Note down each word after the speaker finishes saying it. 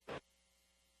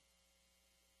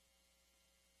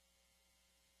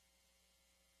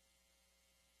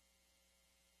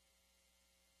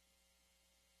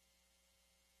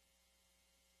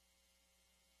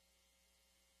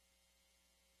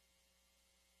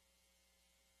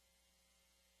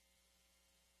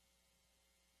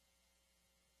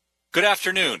Good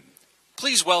afternoon.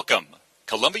 Please welcome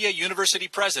Columbia University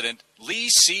President Lee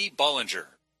C. Bollinger.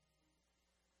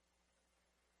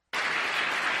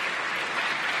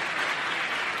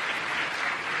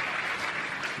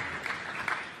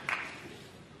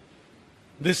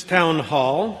 This town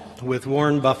hall with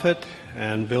Warren Buffett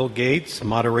and Bill Gates,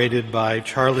 moderated by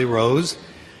Charlie Rose,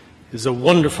 is a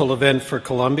wonderful event for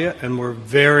Columbia, and we're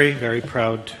very, very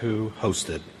proud to host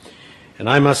it. And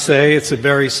I must say it's a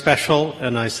very special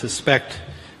and I suspect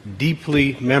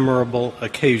deeply memorable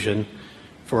occasion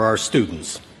for our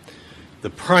students, the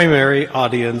primary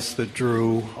audience that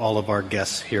drew all of our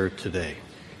guests here today.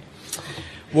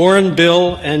 Warren,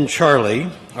 Bill, and Charlie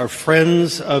are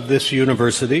friends of this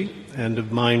university and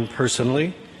of mine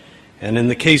personally, and in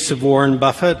the case of Warren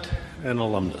Buffett, an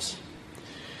alumnus.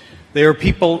 They are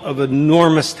people of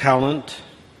enormous talent,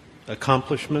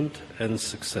 accomplishment, and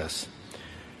success.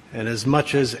 And as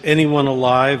much as anyone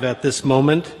alive at this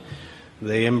moment,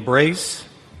 they embrace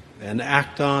and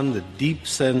act on the deep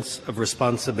sense of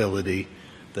responsibility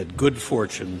that good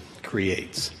fortune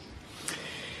creates.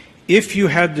 If you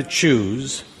had to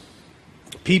choose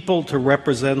people to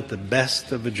represent the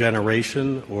best of a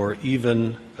generation or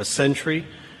even a century,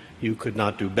 you could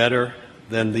not do better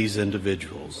than these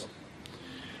individuals.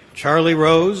 Charlie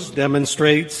Rose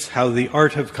demonstrates how the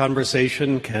art of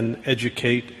conversation can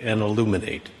educate and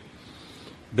illuminate.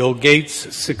 Bill Gates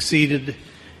succeeded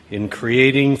in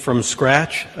creating from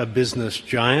scratch a business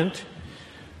giant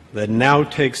that now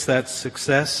takes that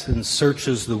success and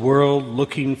searches the world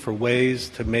looking for ways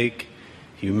to make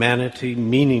humanity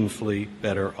meaningfully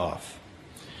better off.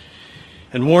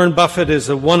 And Warren Buffett is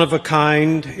a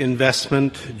one-of-a-kind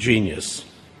investment genius,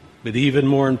 but even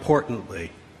more importantly,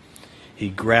 he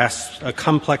grasps a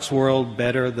complex world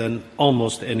better than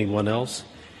almost anyone else,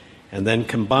 and then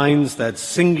combines that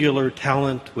singular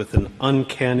talent with an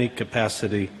uncanny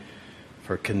capacity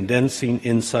for condensing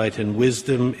insight and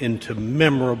wisdom into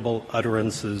memorable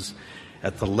utterances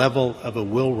at the level of a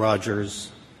Will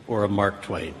Rogers or a Mark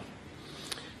Twain.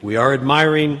 We are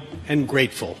admiring and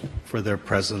grateful for their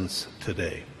presence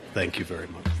today. Thank you very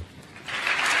much.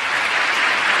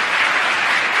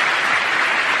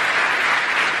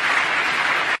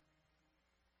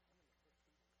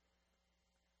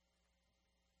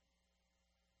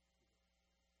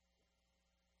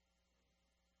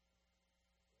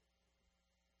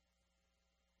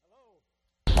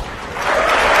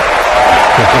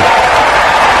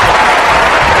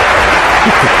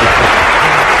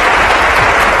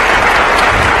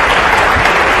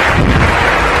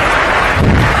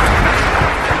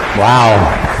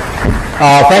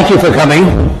 Wow. Thank you for coming.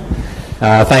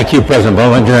 Thank you, President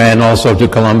Bollinger, and also to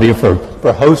Columbia for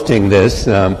hosting this.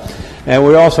 And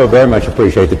we also very much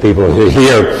appreciate the people who are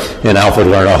here in Alfred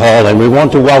Lerner Hall. And we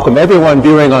want to welcome everyone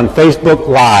viewing on Facebook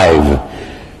Live.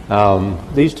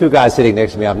 These two guys sitting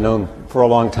next to me I've known for a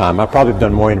long time. I've probably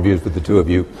done more interviews with the two of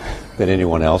you than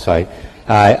anyone else.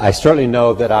 I certainly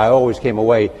know that I always came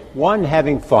away, one,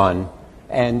 having fun,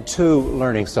 and two,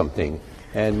 learning something.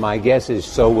 And my guess is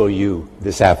so will you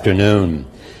this afternoon.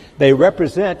 They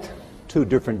represent two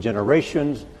different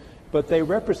generations, but they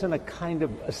represent a kind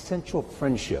of essential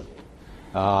friendship.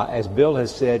 As Bill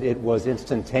has said, it was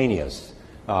instantaneous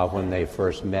when they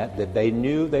first met, that they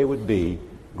knew they would be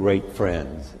great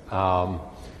friends.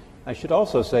 I should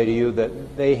also say to you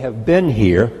that they have been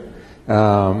here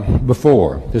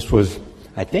before. This was,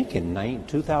 I think, in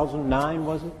 2009,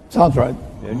 was it? Sounds right.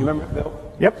 Do you remember,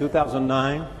 Bill? Yep.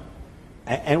 2009.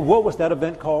 And what was that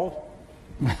event called?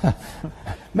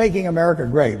 Making America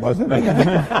Great, wasn't it?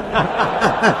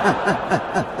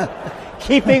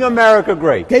 Keeping America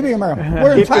Great. Keeping America.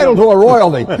 We're entitled to a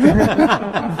royalty.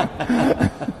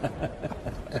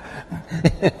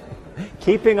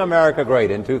 Keeping America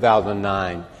Great in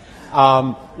 2009.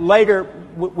 Later,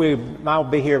 I'll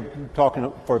be here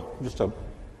talking for just a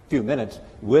few minutes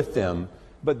with them.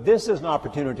 But this is an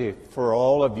opportunity for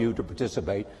all of you to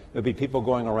participate. There'll be people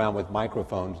going around with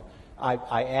microphones. I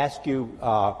ask you,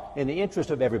 in the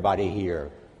interest of everybody here,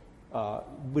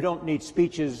 we don't need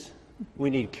speeches,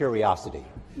 we need curiosity.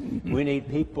 We need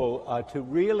people to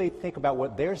really think about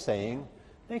what they're saying,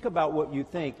 think about what you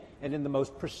think, and in the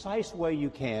most precise way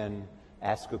you can,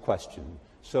 ask a question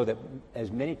so that as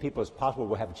many people as possible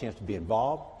will have a chance to be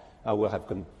involved. We'll have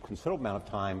a considerable amount of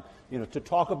time, to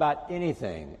talk about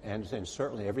anything, and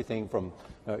certainly everything from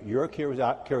your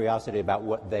curiosity about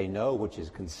what they know, which is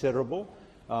considerable,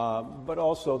 but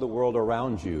also the world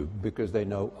around you, because they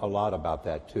know a lot about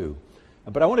that too.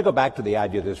 But I want to go back to the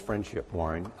idea of this friendship,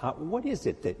 Warren. What is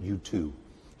it that you two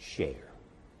share?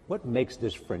 What makes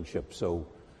this friendship so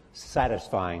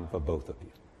satisfying for both of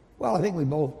you? Well, I think we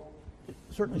both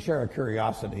certainly share a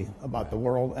curiosity about the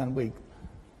world, and we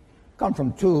come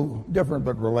from two different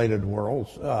but related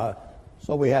worlds.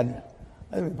 So we had,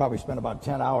 I think we probably spent about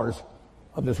 10 hours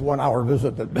of this 1 hour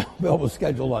visit that Bill was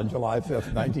scheduled on July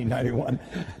 5th, 1991.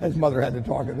 His mother had to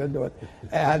talk him into it.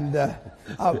 And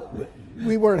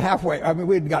we weren't halfway. I mean,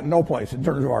 we'd gotten no place in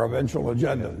terms of our eventual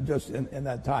agenda just in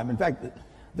that time. In fact,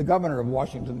 the governor of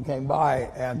Washington came by,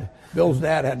 and Bill's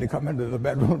dad had to come into the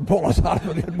bedroom and pull us out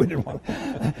of it. We didn't want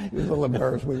to. He was a little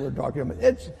embarrassed we were talking to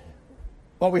him.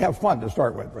 Well, we have fun to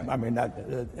start with. Right. I mean,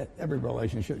 every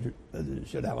relationship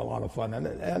should have a lot of fun in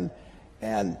it.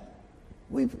 And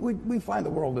we find the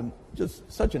world in just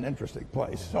such an interesting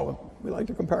place. So we like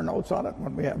to compare notes on it.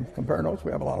 When we compare notes,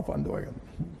 we have a lot of fun doing it.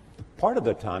 Part of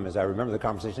the time, as I remember the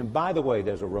conversation, by the way,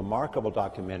 there's a remarkable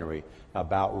documentary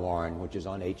about Warren, which is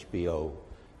on HBO.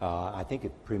 I think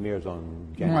it premieres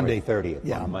on January 30th,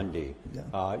 on Monday.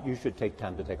 Yeah. You should take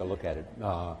time to take a look at it.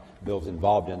 Bill's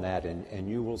involved in that, and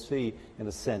you will see, in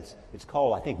a sense, it's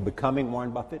called, I think, Becoming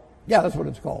Warren Buffett. Yeah, that's what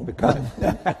it's called. Becoming.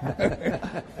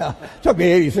 Took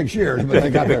me 86 years, but I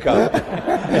got there.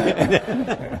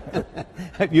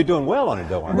 You're doing well on it,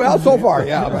 though, aren't you? Well, so far,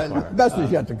 yeah. But best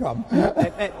is yet to come.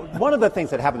 And one of the things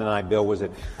that happened tonight, Bill, was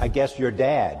that I guess your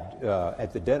dad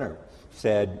at the dinner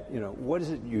said,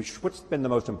 what's been the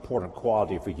most important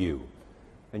quality for you?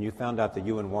 And you found out that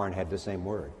you and Warren had the same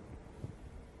word.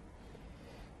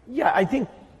 Yeah, I think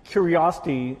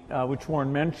curiosity, which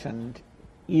Warren mentioned,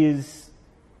 is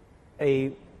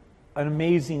an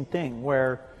amazing thing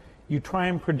where you try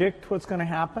and predict what's going to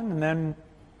happen, and then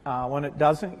when it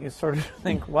doesn't, you sort of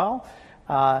think, well,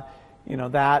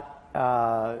 that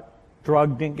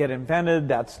drug didn't get invented,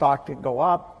 that stock didn't go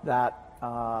up, that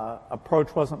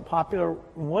approach wasn't popular.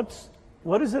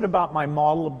 What is it about my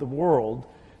model of the world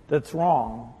that's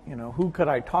wrong? Who could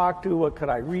I talk to? What could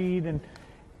I read?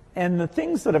 And the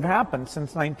things that have happened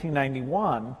since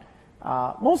 1991,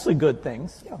 mostly good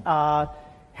things,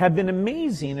 have been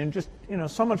amazing and just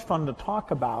so much fun to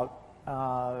talk about.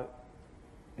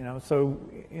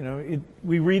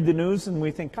 We read the news and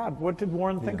we think, God, what did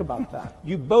Warren think about that?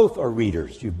 You both are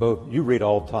readers. You read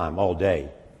all the time, all day,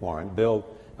 Warren. Bill,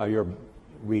 you're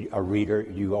a reader.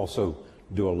 You also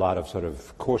do a lot of sort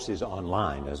of courses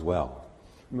online as well.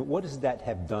 I mean, what does that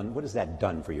have done? What has that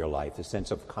done for your life? The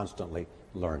sense of constantly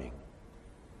learning.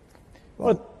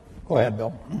 Well, go ahead,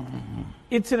 Bill.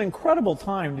 It's an incredible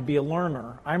time to be a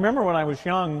learner. I remember when I was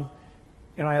young,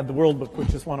 I had the World Book,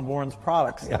 which is one of Warren's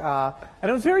products, and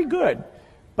it was very good.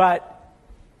 But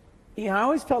I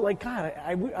always felt like, God,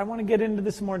 I want to get into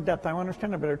this in more depth. I want to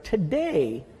understand it better.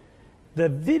 Today, the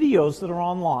videos that are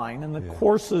online and the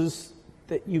courses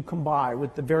that you can buy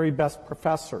with the very best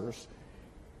professors,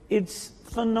 it's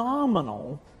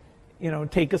phenomenal.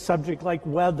 Take a subject like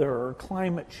weather or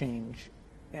climate change,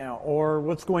 or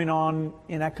what's going on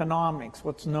in economics,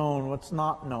 what's known, what's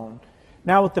not known.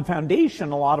 Now with the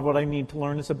foundation, a lot of what I need to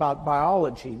learn is about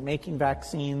biology, making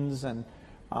vaccines and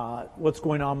what's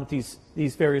going on with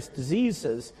these various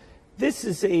diseases. This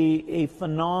is a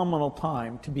phenomenal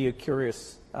time to be a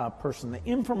curious person. The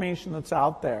information that's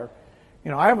out there,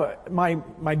 I have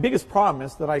my biggest problem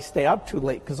is that I stay up too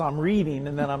late because I'm reading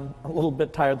and then I'm a little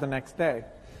bit tired the next day.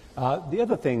 The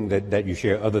other thing that you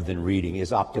share other than reading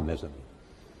is optimism.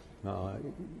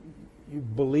 You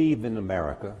believe in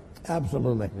America.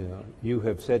 Absolutely. You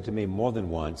have said to me more than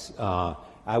once,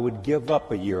 I would give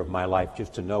up a year of my life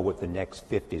just to know what the next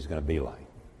 50 is going to be like.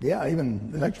 Yeah,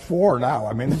 even the next 4 now.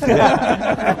 I mean,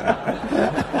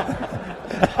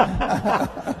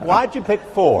 why'd you pick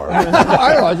 4? I don't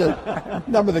know, it's just a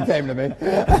number that came to me.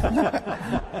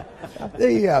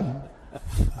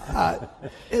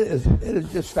 It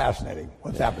is just fascinating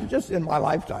what's happened just in my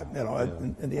lifetime,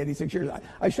 in the 86 years.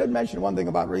 I should mention one thing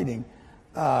about reading.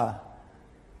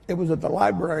 It was at the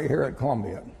library here at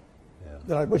Columbia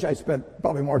that I wish I spent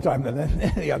probably more time than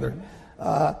any other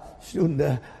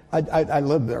student. I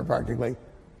lived there practically.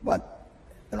 But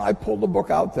I pulled the book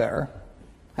out there,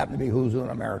 happened to be Who's in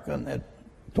America, and it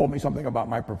told me something about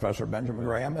my professor, Benjamin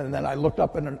Graham. And then I looked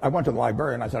up and I went to the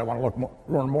library and I said, I want to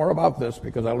learn more about this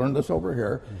because I learned this over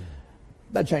here.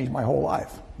 That changed my whole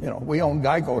life. We own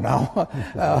Geico now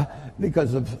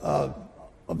because of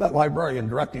that librarian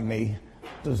directing me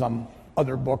to some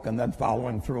other book and then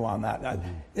following through on that.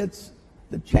 It's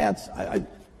the chance. I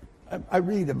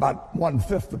read about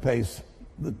 1/5 the pace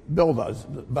that Bill does,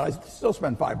 but I still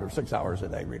spend 5 or 6 hours a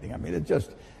day reading. I mean,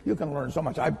 you can learn so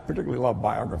much. I particularly love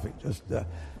biography. Just to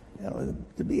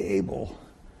be able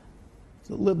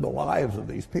to live the lives of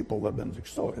these people that have been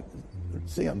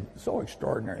so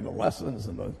extraordinary, the lessons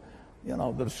and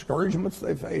the discouragements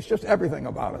they face, just everything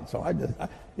about it. So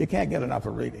you can't get enough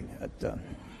of reading it.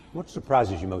 What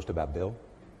surprises you most about Bill?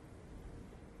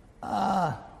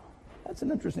 That's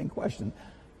an interesting question.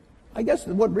 I guess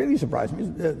what really surprised me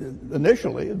is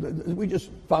initially we just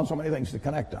found so many things to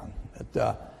connect on.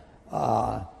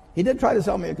 He did try to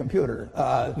sell me a computer.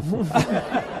 That's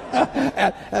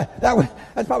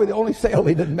probably the only sale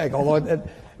he didn't make, although the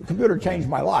computer changed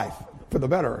my life for the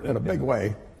better in a big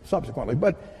way subsequently.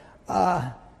 But,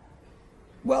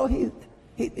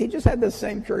 he just had this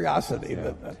same curiosity.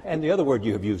 Yeah. And the other word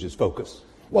you have used is focus.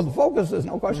 Well, the focus is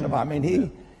no question about it. I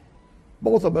mean,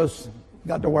 both of us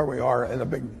got to where we are in a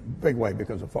big way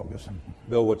because of focus.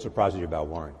 Bill, what surprises you about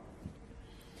Warren?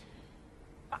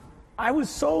 I was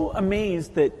so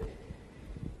amazed that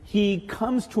he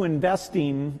comes to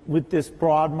investing with this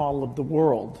broad model of the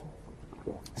world.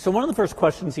 So one of the first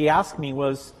questions he asked me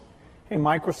was, hey,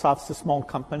 Microsoft's a small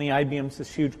company, IBM's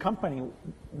this huge company.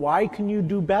 Why can you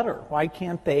do better? Why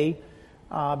can't they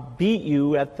beat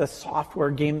you at the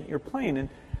software game that you're playing? And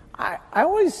I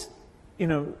always,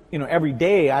 every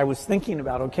day I was thinking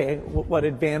about, okay, what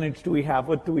advantage do we have?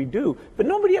 What do we do? But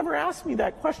nobody ever asked me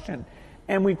that question.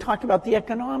 And we talked about the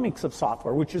economics of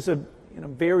software, which is a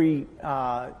very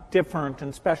different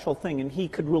and special thing. And he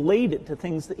could relate it to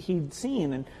things that he'd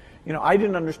seen. And I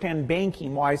didn't understand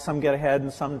banking, why some get ahead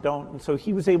and some don't. And so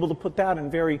he was able to put that in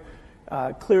very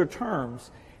clear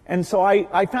terms. And so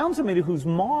I found somebody whose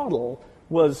model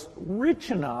was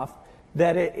rich enough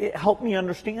that it helped me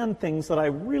understand things that I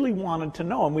really wanted to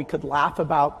know. And we could laugh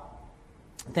about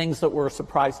things that were a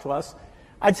surprise to us.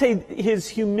 I'd say his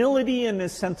humility and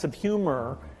his sense of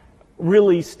humor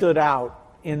really stood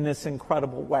out in this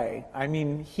incredible way. I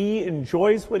mean, he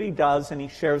enjoys what he does and he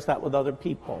shares that with other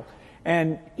people.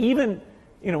 And even,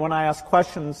 when I ask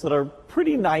questions that are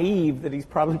pretty naive that he's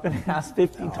probably been asked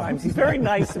 50 times, he's very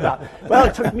nice about, well,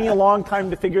 it took me a long time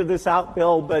to figure this out,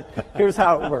 Bill, but here's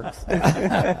how it works.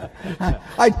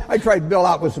 I tried Bill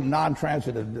out with some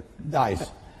non-transitive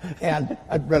dice. And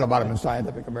I'd read about him in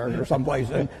Scientific American or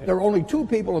someplace. And there were only 2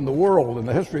 people in the world in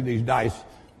the history of these dice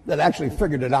that actually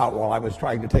figured it out while I was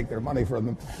trying to take their money from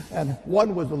them. And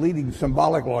one was the leading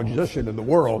symbolic logician in the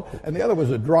world, and the other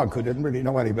was a drunk who didn't really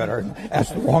know any better and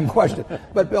asked the wrong question.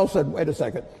 But Bill said, wait a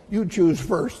second, you choose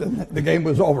first, and the game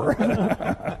was over.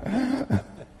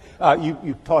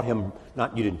 You taught him,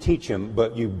 you didn't teach him,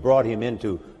 but you brought him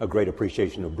into a great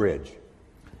appreciation of bridge.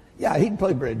 Yeah, he'd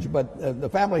play bridge, but the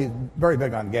family is very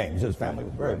big on games. His family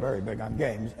was very, very big on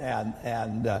games, and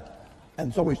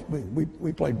so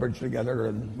we played bridge together,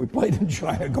 and we played in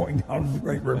China, going down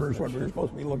great rivers when we were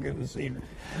supposed to be looking at the scenery.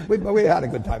 We had a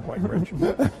good time playing bridge.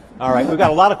 All right, we've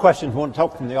got a lot of questions we want to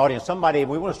talk from the audience. We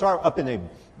want to start up in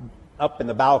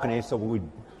the balcony, so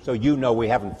we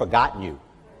haven't forgotten you.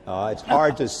 It's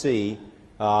hard to see,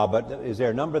 but is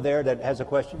there a number there that has a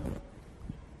question?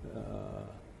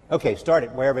 Okay, start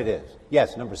it wherever it is.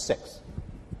 Yes, number 6.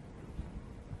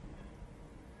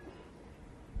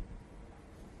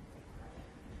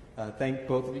 Thank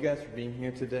both of you guys for being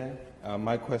here today.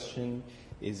 My question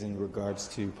is in regards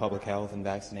to public health and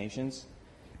vaccinations.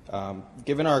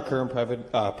 Given our current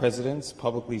president's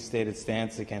publicly stated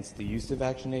stance against the use of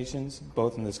vaccinations,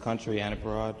 both in this country and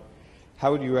abroad,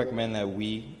 how would you recommend that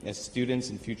we, as students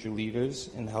and future leaders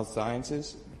in the health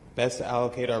sciences, best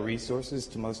allocate our resources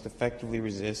to most effectively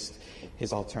resist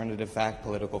his alternative fact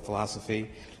political philosophy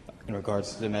in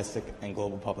regards to domestic and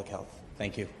global public health?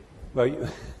 Thank you. Well,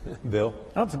 Bill?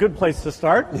 That's a good place to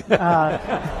start.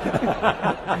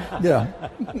 Yeah.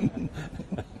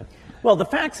 Well, the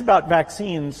facts about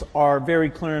vaccines are very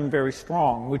clear and very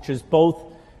strong, which is both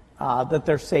that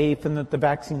they're safe and that the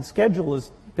vaccine schedule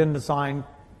has been designed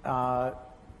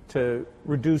to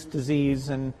reduce disease.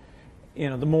 And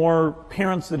the more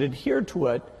parents that adhere to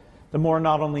it, the more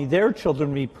not only their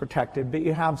children be protected, but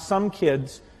you have some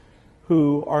kids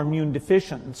who are immune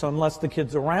deficient. So unless the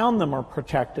kids around them are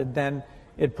protected, then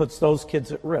it puts those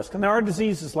kids at risk. And there are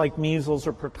diseases like measles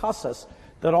or pertussis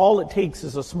that all it takes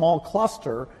is a small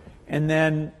cluster, and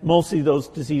then mostly those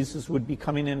diseases would be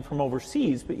coming in from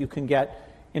overseas, but you can get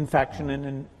infection,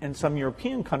 and in some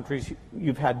European countries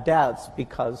you've had deaths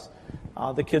because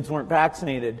the kids weren't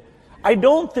vaccinated. I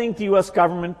don't think the U.S.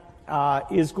 government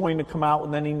is going to come out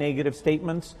with any negative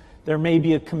statements. There may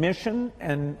be a commission,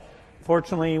 and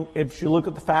fortunately, if you look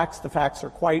at the facts are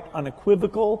quite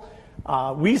unequivocal.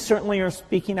 We certainly are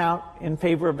speaking out in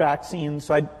favor of vaccines.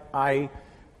 So I'm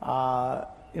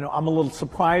a little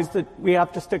surprised that we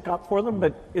have to stick up for them,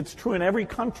 but it's true in every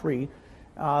country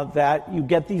that you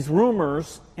get these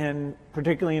rumors, and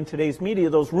particularly in today's media,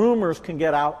 those rumors can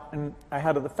get out and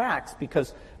ahead of the facts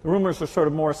because the rumors are sort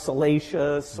of more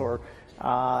salacious or,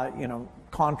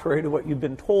 contrary to what you've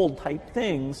been told type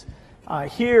things.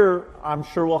 Here, I'm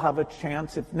sure we'll have a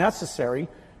chance, if necessary,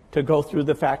 to go through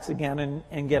the facts again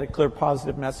and get a clear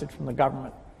positive message from the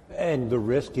government. And the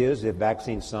risk is, if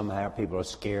vaccines somehow, people are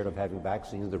scared of having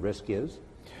vaccines, the risk is?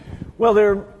 Well,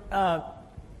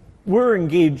 we're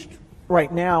engaged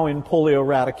right now in polio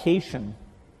eradication.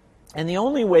 And the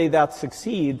only way that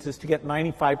succeeds is to get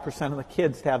 95% of the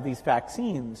kids to have these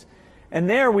vaccines. And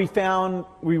there we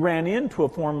ran into a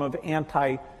form of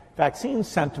anti-vaccine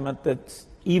sentiment that's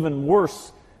even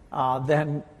worse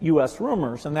than U.S.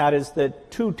 rumors, and that is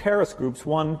that two terrorist groups,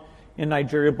 one in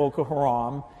Nigeria, Boko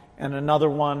Haram, and another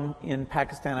one in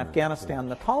Pakistan, Afghanistan,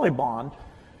 the Taliban,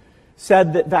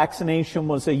 said that vaccination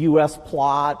was a U.S.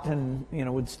 plot and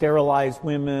would sterilize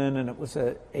women, and it was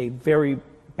a very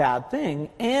bad thing.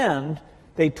 And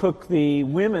they took the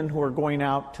women who were going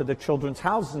out to the children's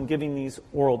houses and giving these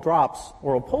oral drops,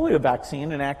 oral polio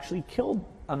vaccine, and actually killed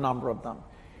a number of them.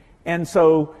 And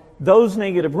so those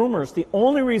negative rumors, the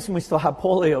only reason we still have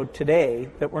polio today,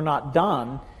 that we're not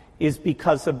done, is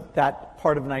because of that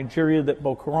part of Nigeria that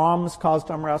Boko Haram has caused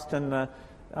unrest in the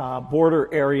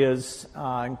border areas,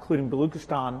 including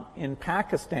Baluchistan in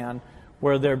Pakistan,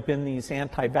 where there have been these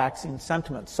anti-vaccine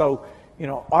sentiments. So,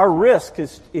 our risk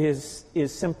is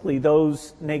simply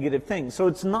those negative things. So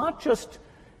it's not just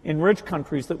in rich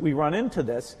countries that we run into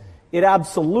this. It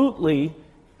absolutely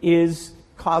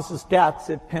causes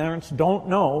deaths if parents don't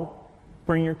know.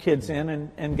 Bring your kids in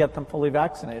and get them fully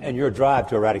vaccinated. And your drive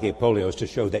to eradicate polio is to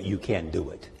show that you can do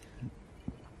it.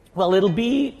 Well,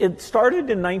 it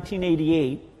started in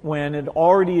 1988 when it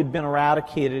already had been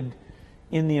eradicated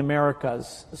in the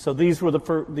Americas. So these were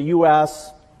the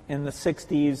U.S. in the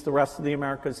 60s, the rest of the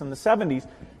Americas in the 70s,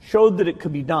 showed that it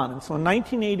could be done. And so in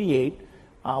 1988,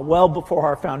 well before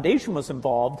our foundation was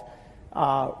involved,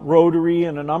 Rotary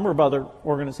and a number of other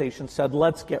organizations said,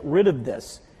 let's get rid of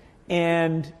this.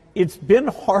 And it's been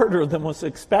harder than was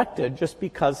expected just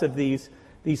because of these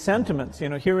sentiments.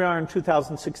 Here we are in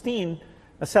 2017,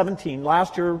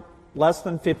 last year, less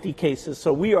than 50 cases.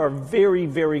 So we are very,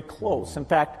 very close. In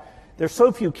fact, there's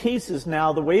so few cases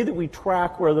now, the way that we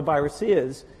track where the virus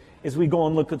is we go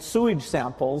and look at sewage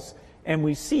samples, and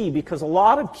we see, because a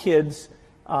lot of kids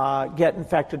get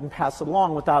infected and pass it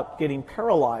along without getting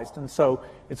paralyzed. And so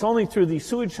it's only through these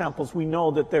sewage samples we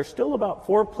know that there's still about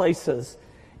 4 places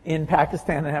in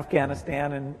Pakistan and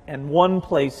Afghanistan and 1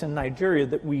 place in Nigeria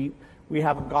that we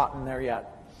haven't gotten there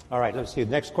yet. All right, let's see.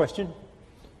 The next question.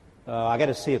 I got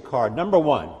to see a card. Number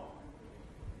 1.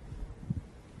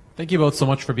 Thank you both so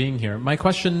much for being here. My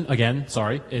question, again,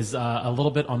 is a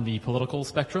little bit on the political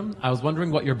spectrum. I was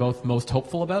wondering what you're both most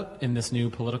hopeful about in this new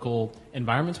political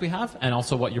environment we have, and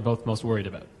also what you're both most worried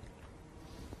about.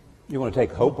 You want to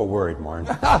take hope or worried,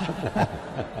 Martin?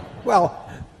 Well,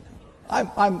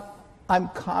 I'm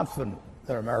confident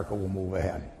that America will move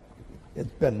ahead. It's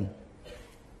been,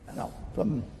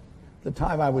 from the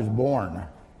time I was born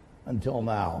until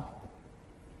now,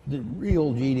 the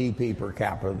real GDP per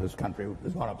capita of this country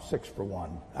has gone up 6 for 1.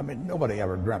 I mean, nobody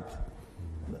ever dreamt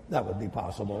that would be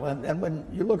possible. And when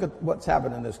you look at what's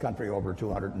happened in this country over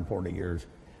 240 years,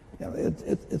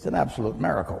 it's an absolute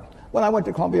miracle. When I went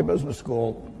to Columbia Business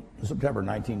School in September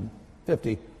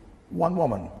 1950, 1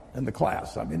 woman in the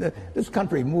class. I mean, this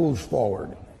country moves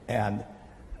forward, and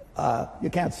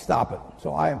you can't stop it.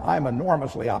 So I'm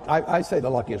enormously optimistic. I say the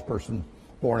luckiest person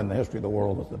born in the history of the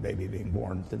world is the baby being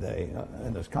born today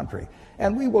in this country.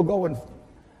 And we will go and,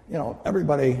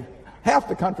 everybody, half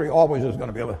the country always is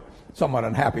going to be somewhat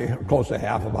unhappy, or close to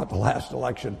half, about the last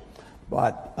election.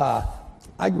 But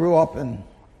I grew up in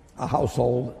a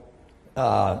household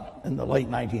in the late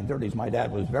 1930s. My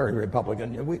dad was very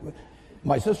Republican.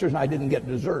 My sisters and I didn't get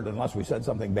dessert unless we said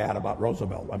something bad about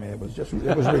Roosevelt. I mean, it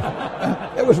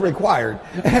was required.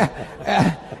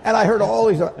 And I heard all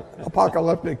these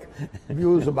apocalyptic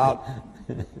views about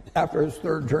after his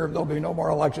 3rd term, there'll be no more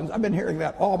elections. I've been hearing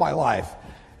that all my life.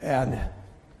 And,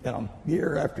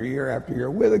 year after year after year,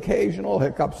 with occasional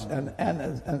hiccups and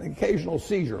an occasional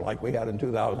seizure like we had in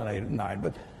 2008 and 2009.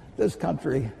 But this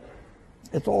country,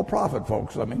 it's all profit,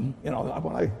 folks. I mean,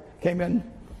 when I came in,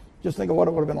 just think of what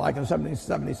it would have been like in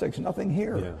 1776. Nothing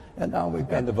here. Yeah. And now we've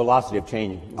got... And the velocity of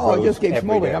change it just keeps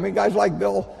moving. Day. I mean, guys like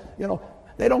Bill,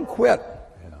 they don't quit.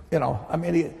 Yeah. I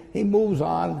mean, he moves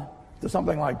on to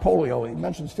something like polio. He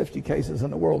mentions 50 cases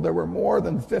in the world. There were more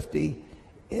than 50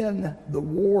 in the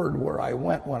ward where I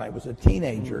went when I was a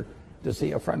teenager to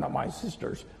see a friend of my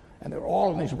sister's. And they were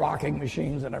all in these rocking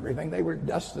machines and everything. They were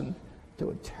destined to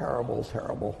a terrible,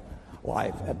 terrible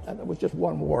life. And it was just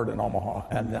one ward in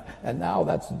Omaha. And now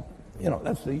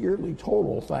that's the yearly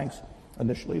total, thanks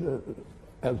initially to,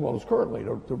 as well as currently,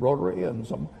 to Rotary and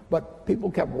some. But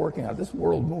people kept working on it. This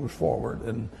world moves forward,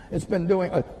 and it's been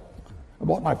doing. I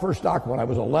bought my first stock when I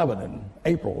was 11 in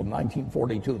April of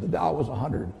 1942. The Dow was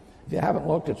 100. If you haven't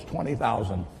looked, it's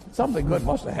 20,000. Something good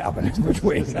must have happened in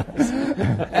between.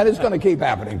 And it's going to keep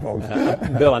happening, folks.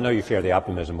 Bill, I know you share the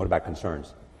optimism. What about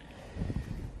concerns?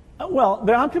 Well,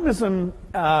 the optimism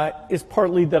is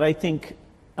partly that I think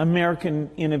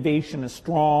American innovation is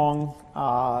strong.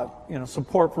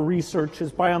 Support for research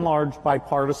is by and large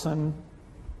bipartisan.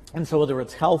 And so whether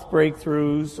it's health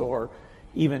breakthroughs or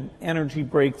even energy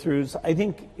breakthroughs, I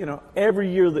think,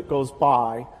 every year that goes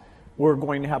by, we're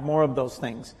going to have more of those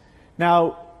things.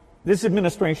 Now, this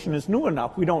administration is new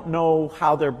enough. We don't know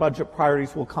how their budget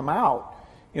priorities will come out.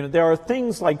 There are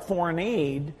things like foreign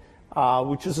aid,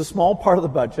 which is a small part of the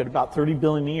budget, about $30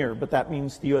 billion a year, but that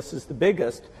means the U.S. is the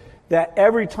biggest, that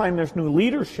every time there's new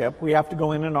leadership, we have to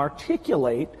go in and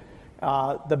articulate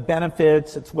the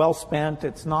benefits. It's well spent.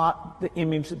 It's not the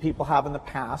image that people have in the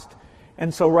past.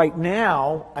 And so right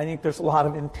now, I think there's a lot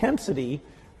of intensity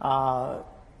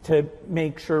to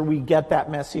make sure we get that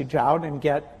message out and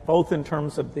get, both in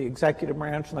terms of the executive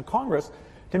branch and the Congress,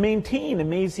 to maintain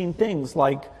amazing things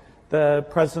like the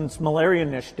President's Malaria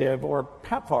Initiative or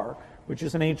PEPFAR, which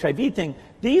is an HIV thing.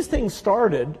 These things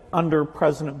started under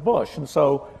President Bush, and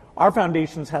so our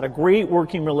foundation's had a great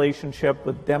working relationship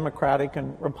with Democratic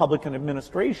and Republican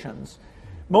administrations.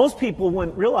 Most people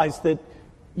wouldn't realize that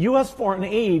U.S. foreign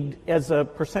aid as a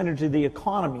percentage of the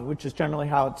economy, which is generally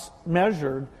how it's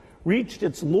measured, reached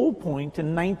its low point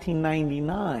in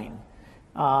 1999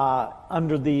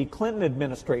 under the Clinton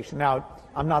administration. Now,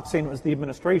 I'm not saying it was the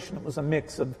administration. It was a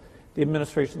mix of the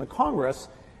administration and the Congress.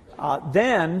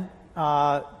 Then,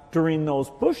 during those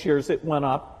Bush years, it went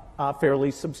up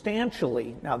fairly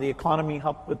substantially. Now, the economy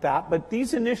helped with that, but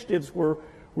these initiatives were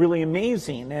really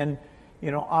amazing. And,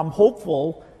 I'm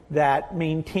hopeful that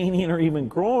maintaining or even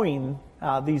growing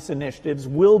these initiatives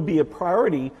will be a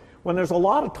priority when there's a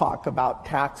lot of talk about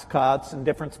tax cuts and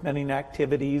different spending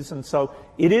activities. And so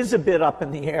it is a bit up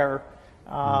in the air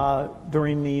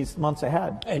during these months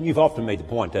ahead. And you've often made the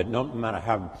point that no matter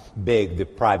how big the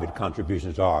private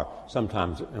contributions are,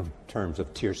 sometimes in terms of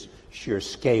sheer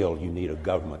scale, you need a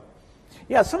government.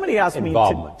 Yeah, somebody asked me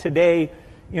today,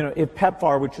 if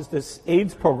PEPFAR, which is this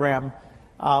AIDS program,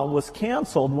 was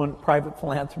canceled, wouldn't private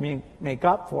philanthropy make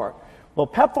up for it? Well,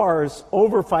 PEPFAR is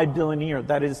over $5 billion a year.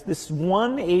 That is this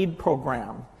one aid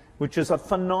program, which is a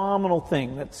phenomenal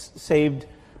thing that's saved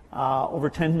over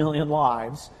 10 million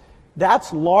lives.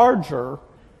 That's larger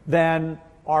than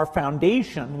our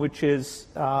foundation, which is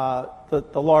the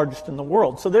largest in the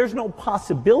world. So there's no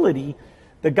possibility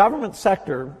the government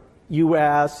sector,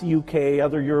 U.S., U.K.,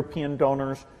 other European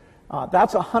donors,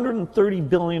 that's $130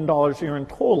 billion a year in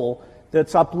total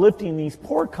that's uplifting these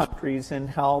poor countries in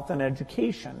health and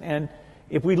education. And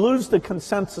if we lose the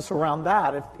consensus around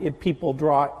that, if people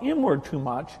draw inward too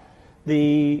much,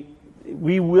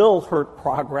 we will hurt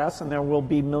progress, and there will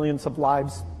be millions of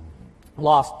lives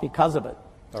lost because of it.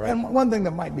 All right. And one thing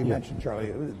that might be mentioned,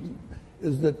 Charlie,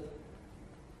 is that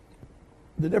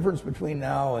the difference between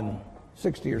now and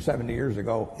 60 or 70 years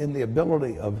ago in the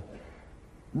ability of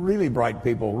really bright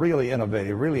people, really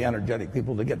innovative, really energetic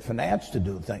people to get finance to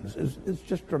do things is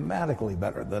just dramatically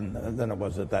better than it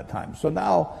was at that time. So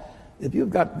now, if you've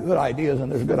got good ideas, and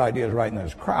there's good ideas right in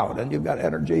this crowd, and you've got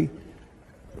energy,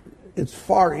 it's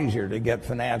far easier to get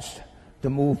finance to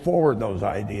move forward those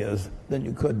ideas than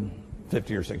you could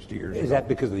 50 or 60 years ago. Is that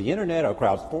because of the internet or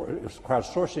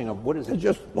crowdsourcing, or what is it? It's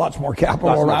just lots more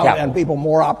capital around and people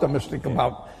more optimistic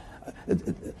about.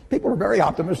 People are very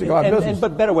optimistic about business.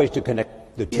 But better ways to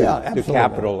connect the two, the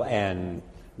capital and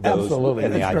those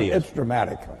and the ideas. It's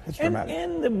dramatic. It's dramatic.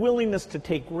 And the willingness to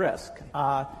take risk.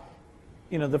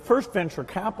 The first venture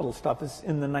capital stuff is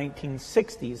in the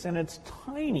 1960s, and it's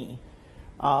tiny.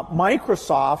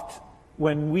 Microsoft,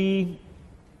 when we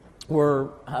were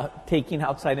taking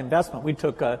outside investment, we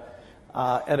took at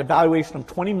a valuation of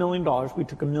 $20 million, we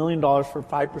took $1 million for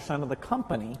 5% of the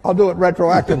company. I'll do it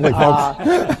retroactively, folks.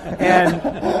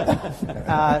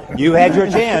 You had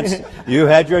your chance. You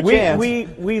had your chance.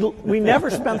 We never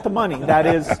spent the money. That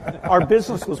is, our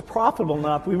business was profitable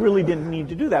enough. We really didn't need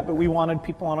to do that, but we wanted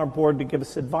people on our board to give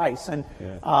us advice. And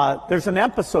there's an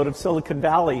episode of Silicon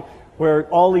Valley where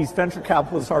all these venture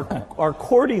capitalists are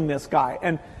courting this guy.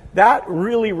 And that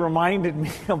really reminded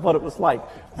me of what it was like.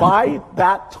 By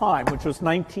that time, which was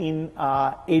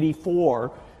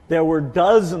 1984, there were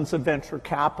dozens of venture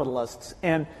capitalists.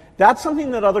 And that's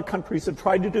something that other countries have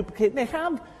tried to duplicate. They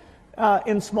have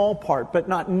in small part, but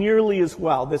not nearly as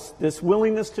well. This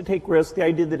willingness to take risks, the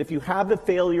idea that if you have a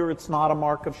failure, it's not a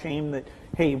mark of shame, that,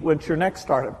 hey, what's your next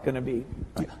startup going to be?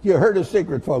 You heard his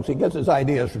secret, folks. He gets his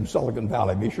ideas from Silicon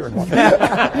Valley. Be sure. All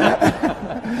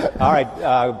right,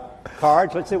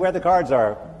 cards. Let's see where the cards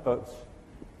are, folks.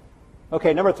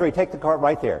 Okay, number 3, take the card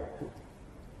right there.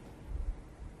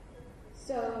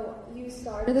 So you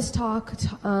started this talk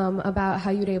about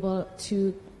how you'd able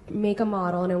to make a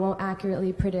model and it won't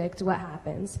accurately predict what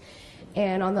happens.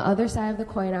 And on the other side of the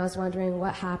coin, I was wondering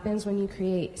what happens when you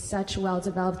create such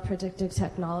well-developed predictive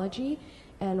technology,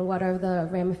 and what are the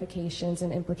ramifications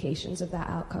and implications of that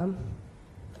outcome?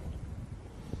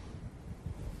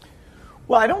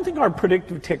 Well, I don't think our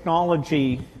predictive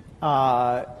technology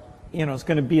is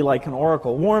going to be like an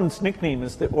Oracle. Warren's nickname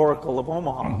is the Oracle of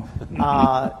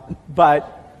Omaha.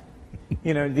 But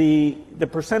the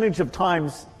percentage of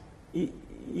times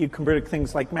you can predict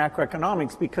things like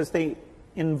macroeconomics, because they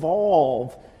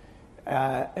involve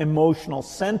emotional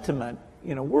sentiment.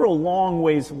 We're a long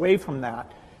ways away from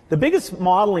that. The biggest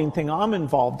modeling thing I'm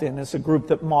involved in is a group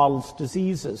that models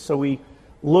diseases. So we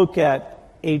look at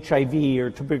HIV or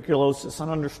tuberculosis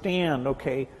and understand,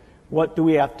 okay, what do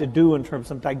we have to do in terms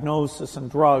of diagnosis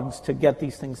and drugs to get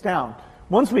these things down?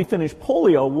 Once we finish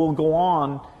polio, we'll go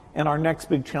on, and our next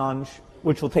big challenge,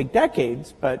 which will take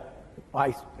decades, but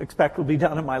I expect will be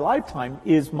done in my lifetime,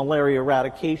 is malaria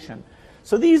eradication.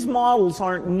 So these models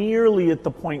aren't nearly at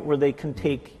the point where they can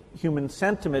take human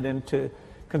sentiment into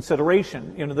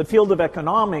consideration. The field of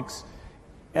economics,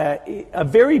 a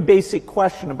very basic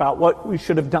question about what we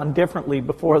should have done differently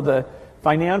before the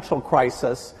financial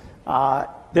crisis,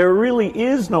 there really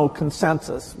is no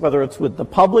consensus, whether it's with the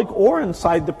public or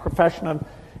inside the profession of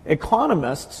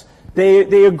economists.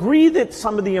 They agree that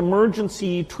some of the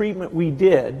emergency treatment we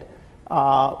did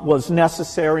was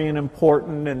necessary and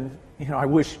important, and I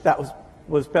wish that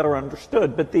was better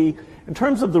understood. But in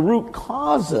terms of the root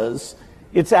causes,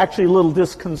 it's actually a little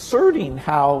disconcerting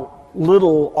how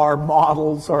little our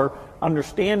models, our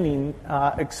understanding,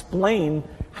 explain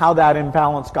how that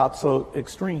imbalance got so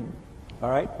extreme. All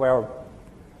right, well,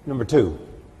 number 2.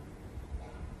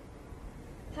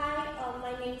 Hi,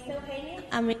 my name is Eugenia.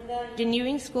 I'm in the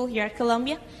engineering school here at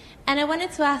Columbia. And I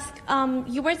wanted to ask,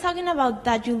 you were talking about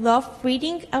that you love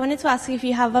reading. I wanted to ask if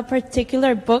you have a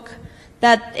particular book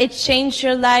that it changed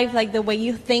your life, like the way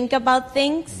you think about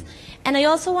things. And I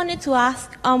also wanted to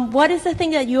ask, what is the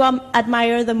thing that you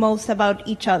admire the most about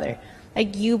each other?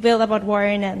 Like you, Bill, about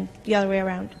Warren, and the other way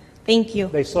around. Thank you.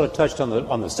 They sort of touched on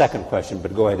the second question,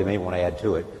 but go ahead, they may want to add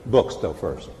to it. Books, though,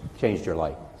 first. Changed your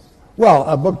life. Well,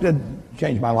 a book did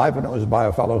change my life, and it was by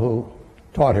a fellow who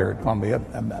taught here at Columbia,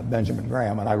 Benjamin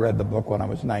Graham, and I read the book when I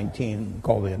was 19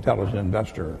 called The Intelligent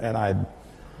Investor. And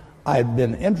I'd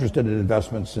been interested in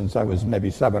investments since I was maybe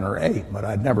 7 or 8, but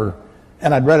I'd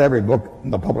read every book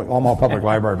in the Omaha Public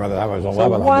Library by the time I was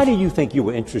 11. So why do you think you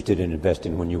were interested in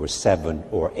investing when you were 7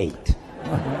 or 8?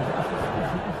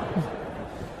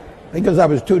 Because I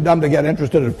was too dumb to get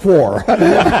interested at 4.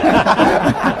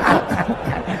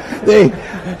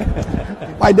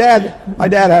 My dad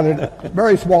had a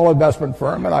very small investment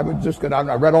firm, and I would just go down.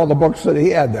 I read all the books that he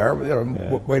had there,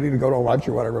 waiting to go to lunch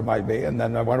or whatever it might be, and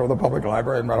then I went to the public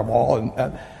library and read them all,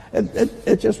 and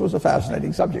it just was a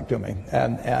fascinating subject to me.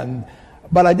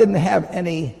 But I didn't have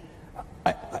any.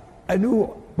 I knew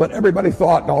what everybody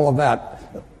thought and all of that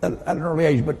at an early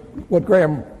age, but what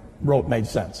Graham wrote made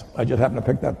sense. I just happened to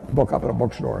pick that book up at a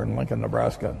bookstore in Lincoln,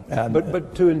 Nebraska.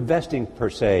 But to investing per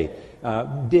se,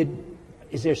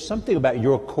 is there something about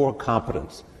your core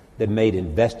competence that made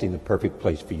investing the perfect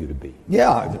place for you to be?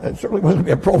 Yeah, it certainly wasn't to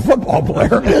be a pro football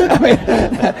player.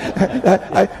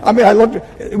 I looked.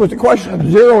 It was a question of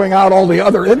zeroing out all the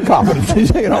other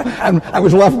incompetencies, and I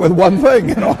was left with one thing,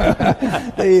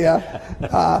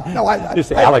 Just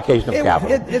the allocation of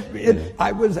capital.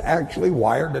 I was actually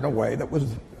wired in a way that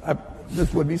was.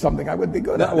 This would be something I would be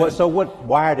good at. So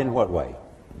wired in what way?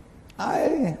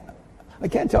 I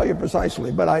can't tell you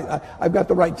precisely, but I've got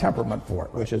the right temperament for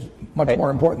it, which is much more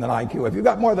important than IQ. If you've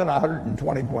got more than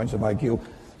 120 points of IQ,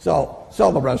 sell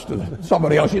the rest to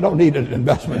somebody else. You don't need it in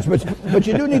investments, but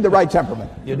you do need the right temperament.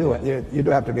 You do. You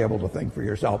do have to be able to think for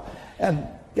yourself. And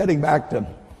getting back to,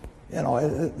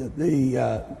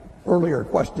 the earlier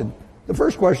question, the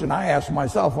first question I ask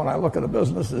myself when I look at a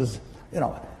business is,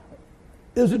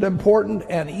 is it important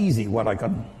and easy what I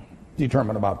can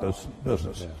determine about this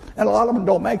business? Yeah. And a lot of them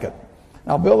don't make it.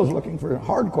 Now, Bill is looking for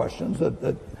hard questions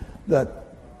that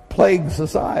plague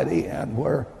society and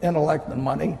where intellect and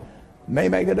money may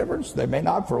make a difference. They may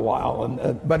not for a while.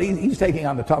 But he's taking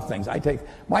on the tough things.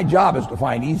 My job is to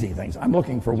find easy things. I'm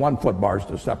looking for 1 foot bars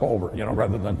to step over,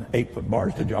 rather than 8 foot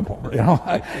bars to jump over,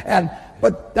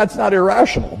 But that's not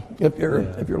irrational if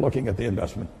you're looking at the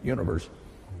investment universe.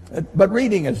 But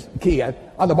reading is key.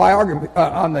 On the biography,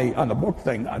 on the book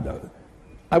thing,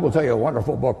 I will tell you a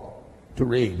wonderful book to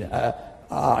read.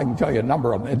 I can tell you a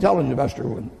number of them. Intelligent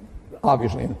Investor,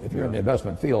 obviously, if you're in the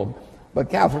investment field. But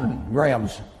Katharine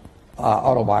Graham's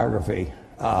autobiography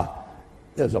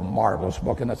is a marvelous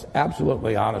book, and it's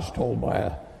absolutely honest, told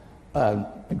by an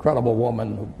incredible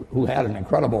woman who had an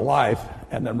incredible life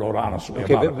and then wrote honestly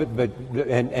about it.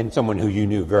 And someone who you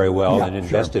knew very well Yeah, and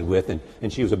invested with,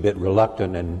 and she was a bit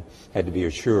reluctant and had to be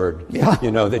assured,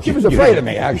 that she was afraid of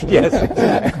me, actually. Yes,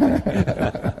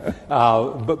 exactly.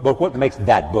 But what makes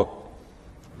that book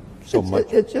so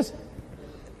much?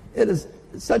 It is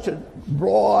such a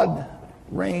broad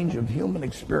range of human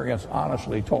experience,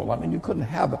 honestly told. I mean, you couldn't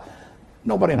have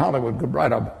nobody in Hollywood could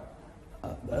write a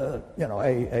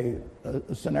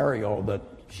scenario that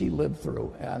she lived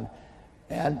through,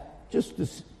 and just to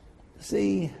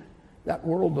see that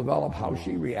world develop, how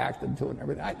she reacted to it, and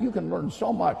everything. You can learn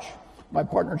so much. My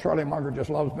partner Charlie Munger just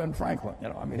loves Ben Franklin.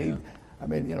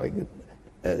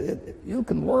 You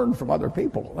can learn from other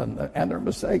people and their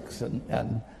mistakes,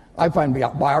 and I find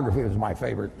biography is my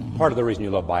favorite. Part of the reason you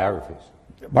love biographies.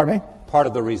 Pardon me? Part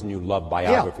of the reason you love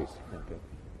biographies. Yeah. Okay.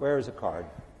 Where is the card?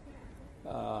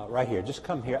 Right here. Just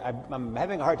come here. I'm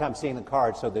having a hard time seeing the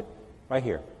card, so that right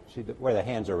here. See where the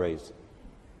hands are raised.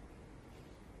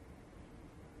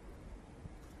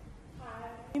 Hi,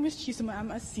 my name is Chisuma.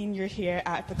 I'm a senior here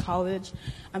at the college.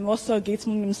 I'm also a Gates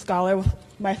Millennium Scholar with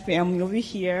my family over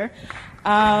here.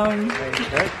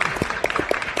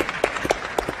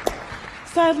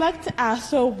 So I'd like to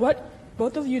ask, what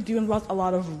both of you do involves a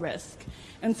lot of risk.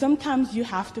 And sometimes you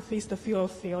have to face the fear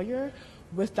of failure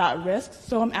with that risk.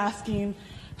 So I'm asking,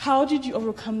 how did you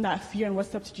overcome that fear and what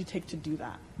steps did you take to do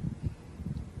that?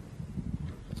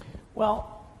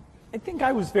 Well, I think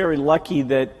I was very lucky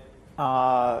that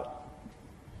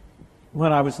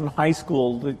when I was in high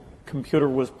school, the computer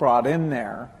was brought in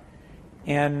there.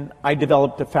 And I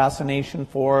developed a fascination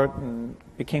for it and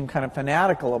became kind of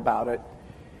fanatical about it.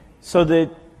 So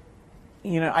that,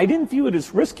 I didn't view it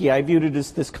as risky. I viewed it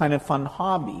as this kind of fun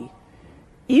hobby.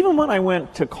 Even when I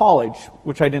went to college,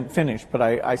 which I didn't finish, but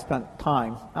I spent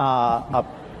time up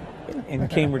in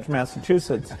Cambridge,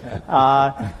 Massachusetts,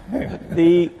 I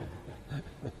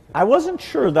wasn't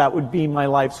sure that would be my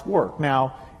life's work.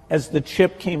 Now, as the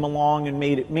chip came along and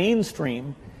made it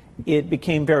mainstream, it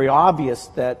became very obvious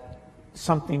that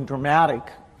something dramatic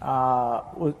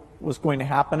was going to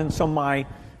happen. And so my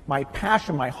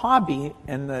passion, my hobby,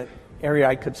 and the area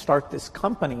I could start this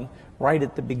company right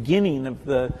at the beginning of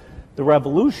the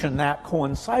revolution, that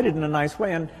coincided in a nice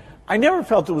way. And I never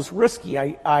felt it was risky.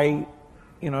 If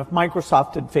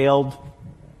Microsoft had failed,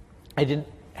 I didn't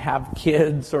have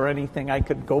kids or anything. I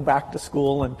could go back to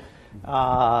school and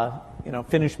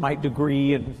finish my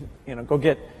degree and go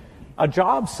get a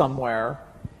job somewhere.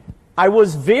 I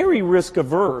was very risk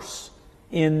averse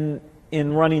in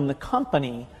running the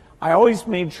company. I always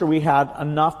made sure we had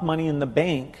enough money in the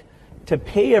bank to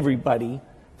pay everybody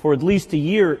for at least a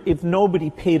year if nobody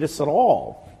paid us at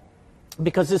all.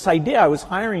 Because this idea, I was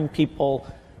hiring people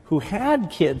who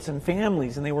had kids and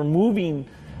families, and they were moving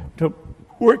to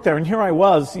work there. And here I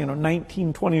was,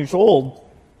 19, 20 years old,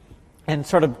 and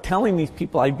sort of telling these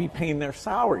people I'd be paying their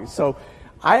salaries. So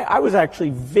I was actually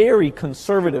very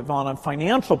conservative on a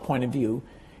financial point of view.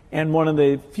 And one of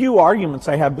the few arguments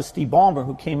I had with Steve Ballmer,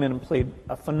 who came in and played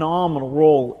a phenomenal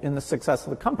role in the success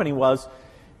of the company, was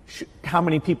how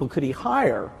many people could he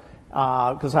hire?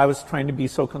 Because I was trying to be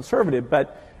so conservative.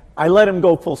 But I let him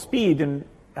go full speed, and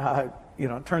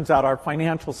it turns out our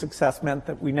financial success meant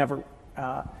that we never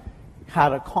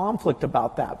had a conflict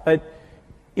about that. But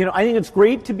I think it's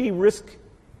great to be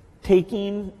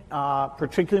risk-taking,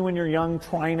 particularly when you're young,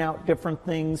 trying out different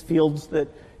things, fields that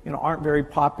aren't very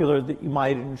popular that you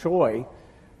might enjoy.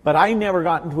 But I never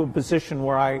got into a position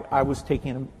where I was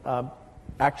taking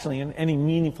actually, in any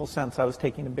meaningful sense, I was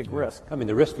taking a big risk. I mean,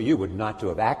 the risk for you would not to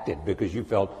have acted because you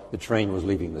felt the train was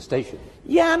leaving the station.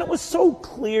 Yeah, and it was so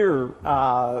clear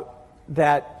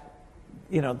that,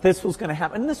 this was going to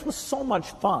happen. And this was so much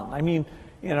fun. I mean,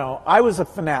 I was a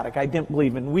fanatic. I didn't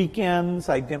believe in weekends.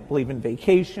 I didn't believe in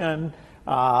vacation.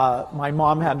 My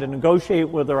mom had to negotiate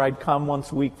whether I'd come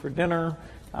once a week for dinner.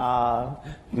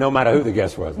 No matter who the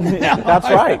guest was. Yeah, that's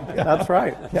right. That's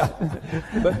right. Yeah.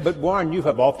 But Warren, you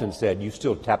have often said you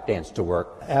still tap dance to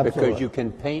work. Absolutely. Because you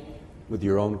can paint with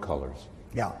your own colors.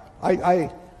 Yeah. I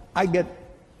get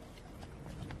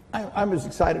I'm as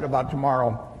excited about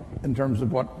tomorrow in terms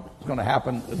of what's going to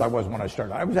happen as I was when I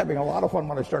started. I was having a lot of fun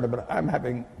when I started, but I'm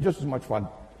having just as much fun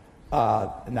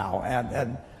now.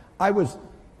 And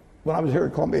when I was here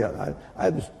at Columbia, I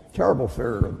had this terrible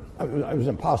fear. It was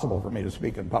impossible for me to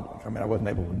speak in public. I mean, I wasn't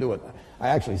able to do it. I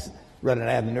actually read an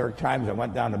ad in the New York Times. I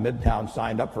went down to Midtown,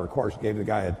 signed up for a course, gave the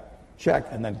guy a check,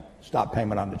 and then stopped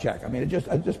payment on the check. I mean, I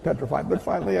was just petrified. But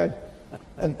finally,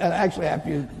 and actually, after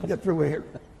you get through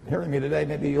hearing me today,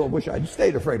 maybe you'll wish I'd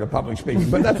stayed afraid of public speaking,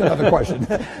 but that's another question.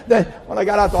 Then, when I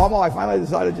got out to Omaha, I finally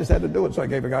decided I just had to do it, so I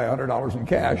gave a guy $100 in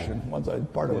cash, and once I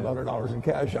parted with $100 in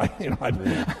cash,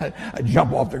 I'd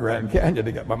jump off the Grand Canyon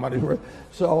to get my money's worth.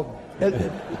 So,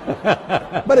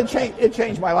 but it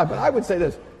changed my life. But I would say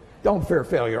this: don't fear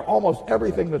failure. Almost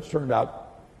everything that's turned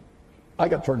out, I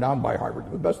got turned down by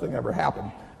Harvard. The best thing ever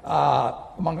happened.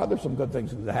 Among other some good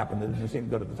things that happened that didn't seem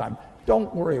good at the time.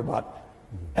 Don't worry about.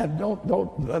 And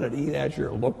don't let it eat at you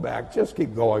or look back. Just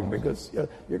keep going, because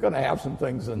you're going to have some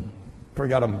things, and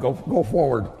forget them. Go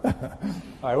forward. All right,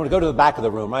 I want to go to the back of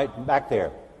the room, right back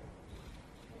there,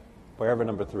 wherever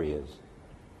number 3 is.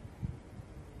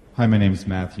 Hi, my name is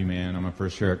Matthew Mann. I'm a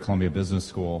first year at Columbia Business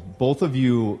School. Both of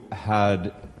you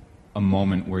had a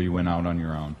moment where you went out on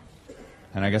your own.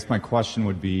 And I guess my question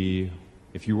would be,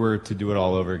 if you were to do it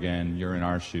all over again, you're in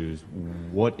our shoes,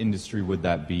 what industry would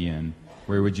that be in?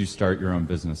 Where would you start your own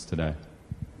business today?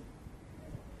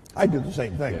 I'd do the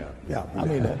same thing. Yeah. I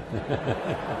mean,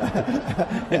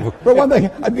 for one thing,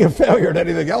 I'd be a failure at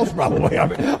anything else probably. I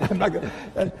mean, I'm not gonna,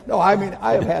 no, I mean,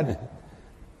 I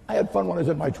had fun when I was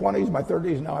in my 20s, my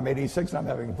 30s. Now I'm 86 and I'm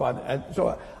having fun. And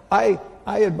so I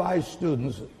advise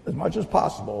students, as much as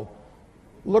possible,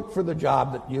 look for the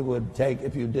job that you would take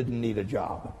if you didn't need a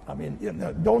job. I mean,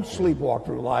 don't sleepwalk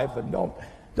through life, and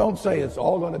don't say it's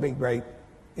all going to be great.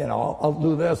 I'll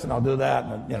do this and I'll do that,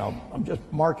 and I'm just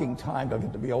marking time till I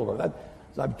get to be older. That,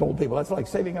 as I've told people, that's like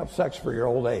saving up sex for your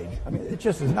old age. I mean, it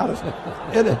just is not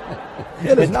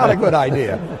it is not a good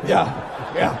idea. Yeah.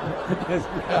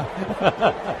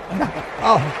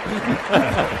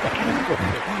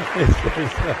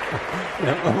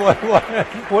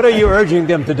 What are you urging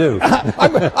them to do?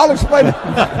 I'll explain it.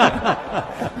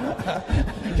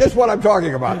 Just what I'm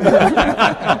talking about.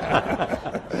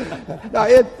 Now,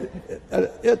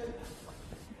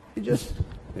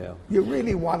 you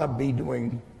really want to be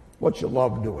doing what you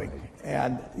love doing,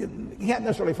 and you can't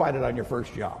necessarily find it on your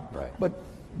first job. Right. But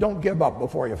don't give up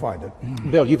before you find it.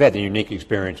 Bill, you've had the unique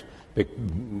experience,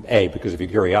 A, because of your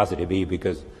curiosity, B,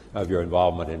 because of your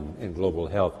involvement in global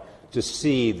health, to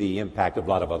see the impact of a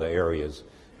lot of other areas,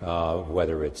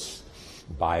 whether it's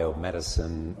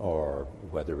biomedicine or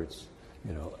whether it's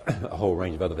a whole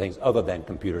range of other things other than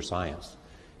computer science.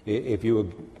 If you were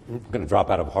going to drop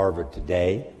out of Harvard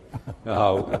today,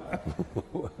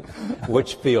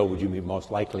 which field would you be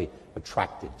most likely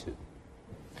attracted to?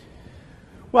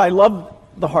 Well, I love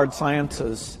the hard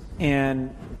sciences,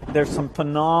 and there's some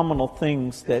phenomenal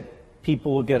things that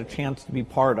people will get a chance to be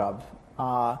part of.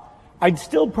 I'd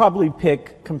still probably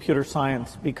pick computer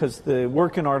science, because the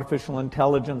work in artificial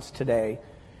intelligence today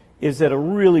is at a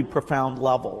really profound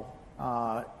level.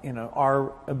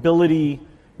 Our ability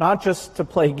not just to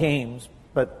play games,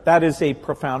 but that is a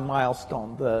profound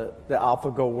milestone, the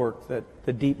AlphaGo work that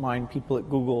the DeepMind people at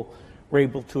Google were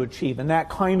able to achieve. And that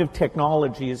kind of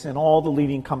technology is in all the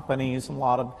leading companies and a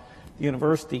lot of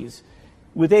universities.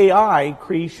 With AI,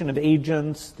 creation of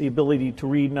agents, the ability to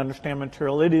read and understand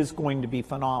material, it is going to be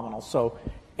phenomenal. So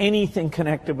anything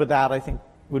connected with that, I think,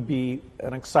 would be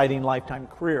an exciting lifetime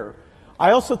career.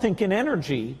 I also think in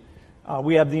energy,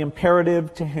 we have the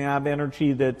imperative to have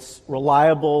energy that's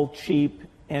reliable, cheap,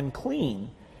 and clean.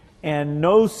 And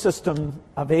no system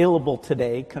available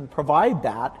today can provide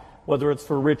that, whether it's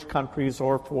for rich countries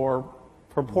or for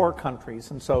poor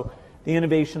countries. And so the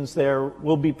innovations there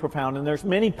will be profound, and there's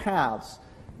many paths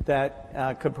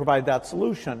that could provide that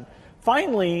solution.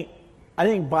 Finally, I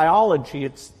think biology,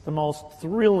 it's the most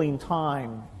thrilling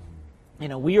time.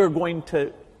 We are going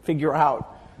to figure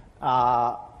out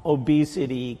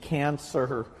obesity,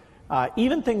 cancer,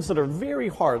 even things that are very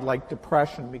hard, like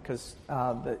depression, because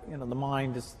the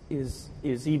mind is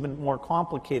even more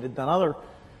complicated than other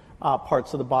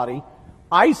parts of the body.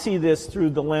 I see this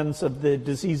through the lens of the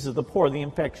disease of the poor, the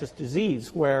infectious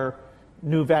disease, where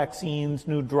new vaccines,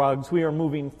 new drugs, we are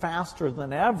moving faster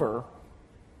than ever.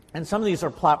 And some of these are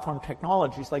platform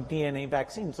technologies like DNA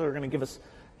vaccines that are going to give us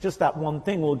just that one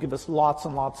thing will give us lots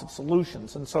and lots of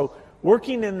solutions. And so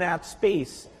working in that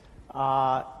space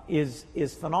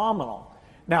is phenomenal.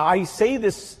 Now, I say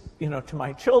this, to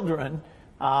my children,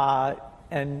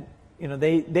 and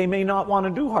they may not want to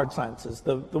do hard sciences.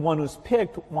 The one who's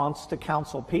picked wants to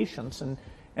counsel patients and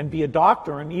be a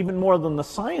doctor, and even more than the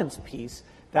science piece,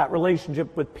 that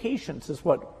relationship with patients is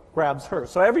what grabs her.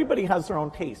 So everybody has their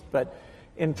own taste, but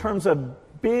in terms of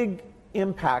big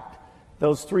impact,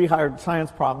 those 3 hard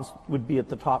science problems would be at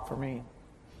the top for me.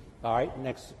 All right,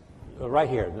 next, right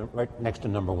here, right next to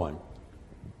number 1.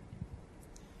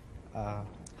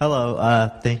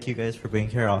 Hello, thank you guys for being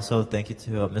here. Also, thank you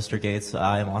to Mr. Gates.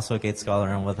 I am also a Gates Scholar,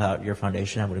 and without your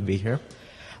foundation, I wouldn't be here.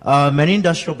 Many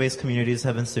industrial-based communities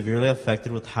have been severely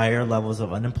affected with higher levels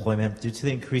of unemployment due to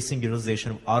the increasing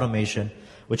utilization of automation,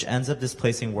 which ends up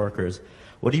displacing workers.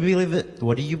 What do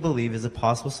you believe is a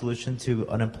possible solution to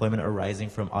unemployment arising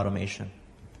from automation?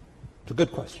 It's a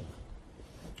good question.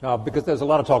 Because there's a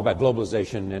lot of talk about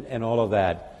globalization and all of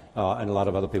that, and a lot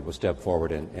of other people step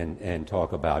forward and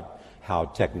talk about how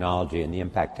technology and the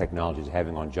impact technology is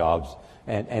having on jobs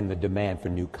and the demand for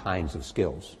new kinds of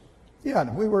skills.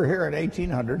 Yeah, we were here in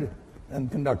 1800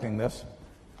 and conducting this,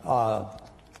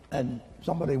 and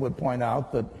somebody would point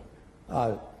out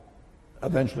that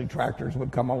eventually tractors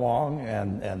would come along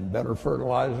and better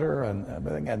fertilizer and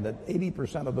everything, and that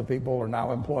 80% of the people are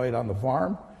now employed on the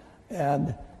farm,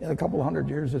 and in a couple of hundred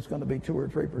years it's going to be 2 or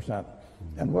 3%.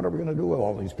 And what are we going to do with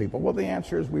all these people? Well, the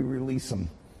answer is we release them.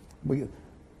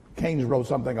 Keynes wrote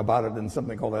something about it in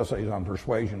something called Essays on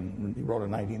Persuasion. He wrote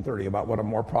in 1930 about what a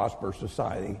more prosperous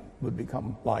society would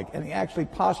become like. And he actually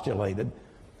postulated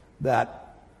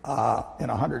that in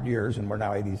 100 years, and we're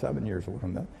now 87 years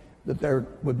from that there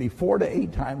would be 4 to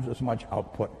 8 times as much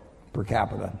output per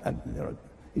capita. And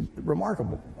he's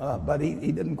remarkable, but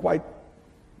he didn't quite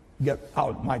get how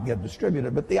it might get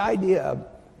distributed. But the idea of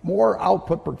more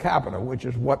output per capita, which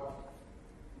is what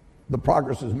the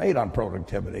progress is made on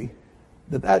productivity,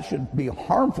 that should be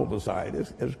harmful to society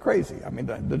is crazy. I mean,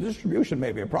 the distribution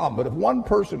may be a problem, but if one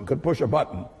person could push a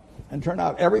button and turn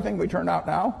out everything we turn out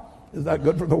now, is that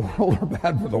good for the world or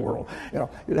bad for the world?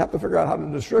 You'd have to figure out how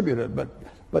to distribute it,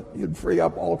 but you'd free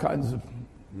up all kinds of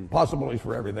possibilities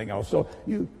for everything else. So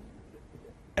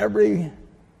everything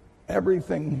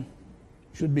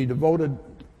should be devoted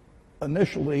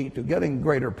initially to getting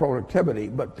greater productivity,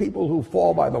 but people who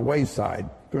fall by the wayside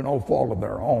through no fault of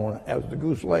their own, as the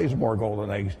goose lays more golden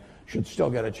eggs, should still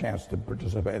get a chance to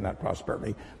participate in that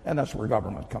prosperity, and that's where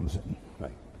government comes in.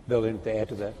 Right. Bill, anything to add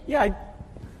to that? Yeah,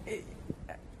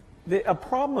 a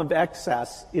problem of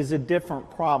excess is a different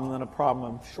problem than a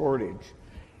problem of shortage.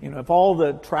 If all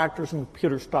the tractors and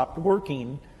computers stopped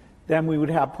working, then we would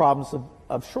have problems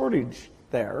of shortage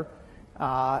there.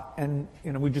 And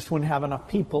we just wouldn't have enough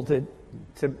people to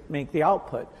make the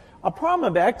output. A problem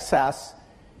of excess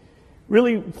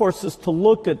really forces us to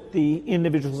look at the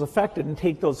individuals affected and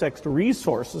take those extra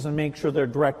resources and make sure they're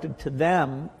directed to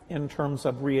them in terms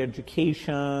of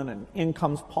re-education and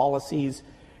incomes policies,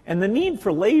 and the need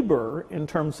for labor in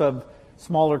terms of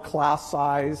smaller class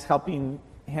size, helping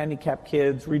handicapped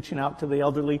kids, reaching out to the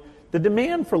elderly. The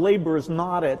demand for labor is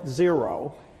not at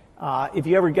zero. If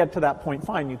you ever get to that point,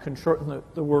 fine, you can shorten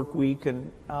the work week, and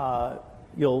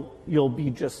you'll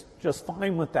be just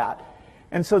fine with that.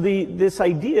 And so this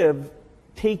idea of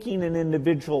taking an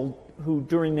individual who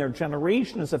during their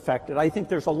generation is affected, I think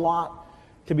there's a lot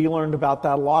to be learned about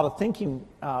that, a lot of thinking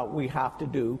we have to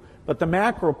do. But the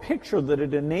macro picture that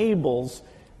it enables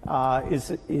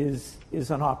is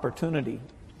an opportunity.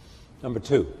 Number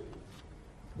 2.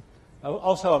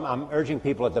 Also, I'm urging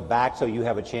people at the back so you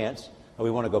have a chance.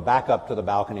 We want to go back up to the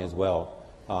balcony as well.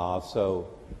 So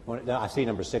I see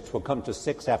number 6. We'll come to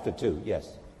 6 after 2.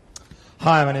 Yes.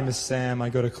 Hi, my name is Sam. I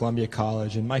go to Columbia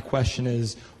College, and my question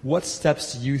is, what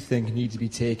steps do you think need to be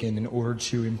taken in order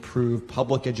to improve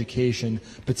public education,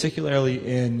 particularly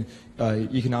in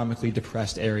economically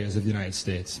depressed areas of the United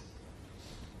States?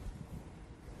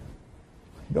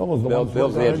 Bill was the one who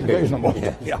was educational.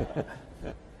 Yeah.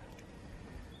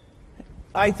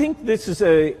 I think this is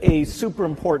a super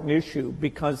important issue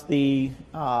because the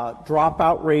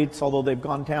dropout rates, although they've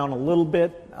gone down a little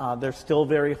bit, they're still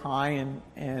very high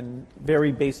and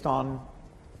vary based on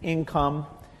income.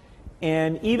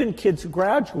 And even kids who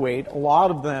graduate, a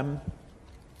lot of them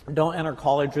don't enter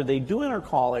college, or they do enter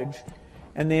college,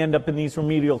 and they end up in these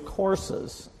remedial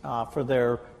courses for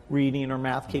their reading or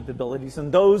math capabilities.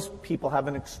 And those people have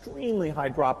an extremely high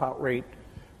dropout rate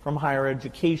from higher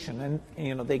education,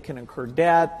 and they can incur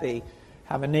debt, they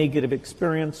have a negative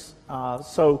experience.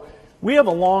 So we have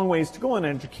a long ways to go in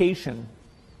education.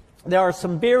 There are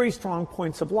some very strong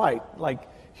points of light, like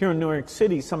here in New York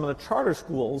City, some of the charter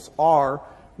schools are,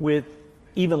 with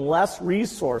even less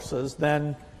resources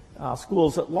than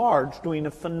schools at large, doing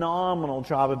a phenomenal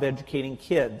job of educating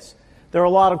kids. There are a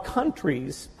lot of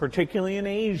countries, particularly in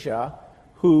Asia,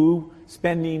 who,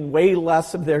 spending way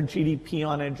less of their GDP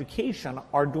on education,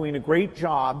 are doing a great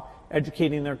job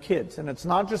educating their kids. And it's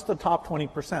not just the top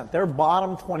 20%. Their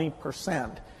bottom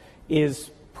 20% is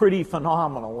pretty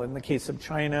phenomenal in the case of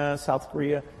China, South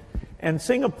Korea, and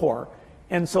Singapore.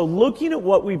 And so looking at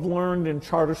what we've learned in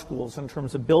charter schools in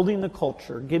terms of building the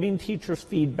culture, giving teachers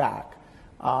feedback,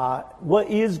 what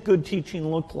is good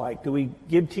teaching look like? Do we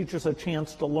give teachers a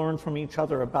chance to learn from each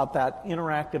other about that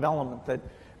interactive element that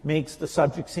makes the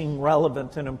subject seem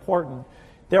relevant and important?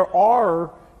 There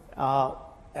are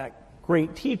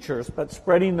great teachers, but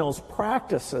spreading those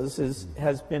practices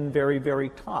has been very, very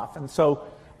tough. And so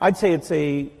I'd say it's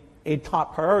a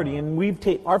top priority, and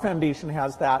our foundation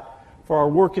has that. For our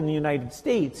work in the United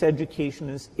States, education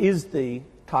is the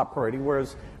top priority,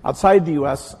 whereas outside the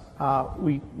U.S.,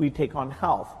 we take on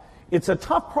health. It's a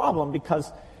tough problem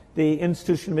because the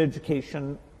institution of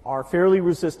education are fairly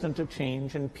resistant to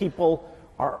change, and people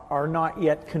are not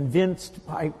yet convinced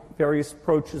by various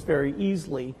approaches very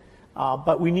easily.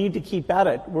 But we need to keep at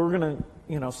it. We're going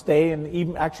to stay and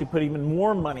even actually put even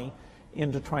more money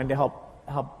into trying to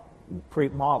help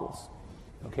create models.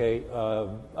 Okay,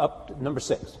 up to number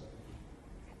 6.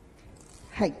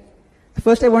 Hi.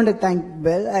 First, I want to thank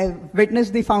Bill. I've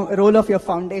witnessed the role of your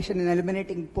foundation in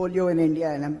eliminating polio in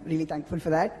India, and I'm really thankful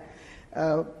for that.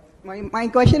 My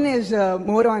question is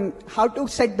more on how to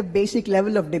set the basic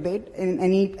level of debate in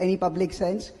any public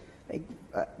sense. Like,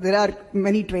 there are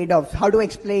many trade-offs. How to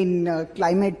explain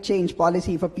climate change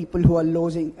policy for people who are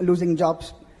losing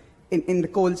jobs in the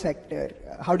coal sector?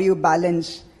 How do you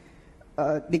balance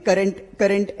the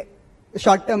current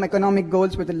short-term economic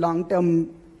goals with the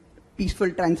long-term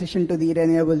peaceful transition to the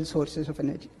renewable sources of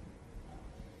energy?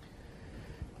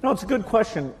 No, it's a good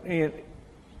question.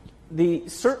 The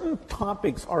certain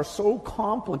topics are so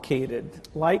complicated,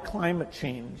 like climate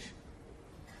change,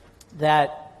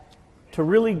 that to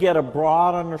really get a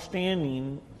broad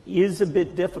understanding is a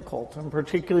bit difficult, and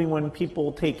particularly when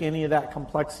people take any of that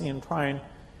complexity and try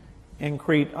and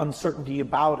create uncertainty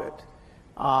about it.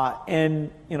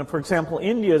 For example,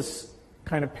 India's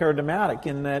kind of paradigmatic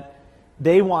in that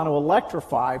they want to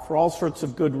electrify for all sorts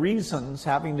of good reasons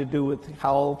having to do with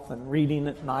health and reading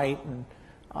at night and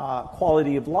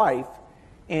quality of life.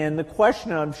 And the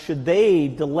question of should they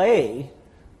delay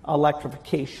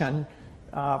electrification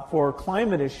for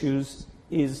climate issues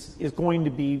is going to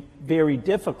be very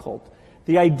difficult.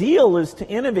 The ideal is to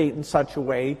innovate in such a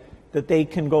way that they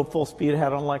can go full speed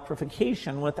ahead on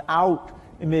electrification without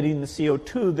emitting the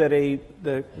CO2 that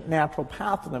the natural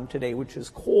path of them today, which is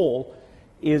coal,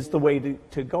 is the way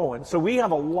to go. And so we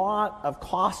have a lot of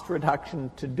cost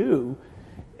reduction to do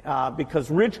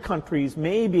because rich countries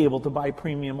may be able to buy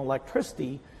premium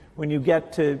electricity. When you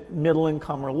get to middle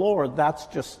income or lower, that's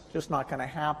just not going to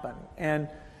happen. And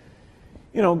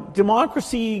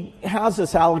democracy has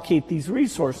us allocate these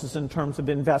resources in terms of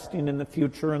investing in the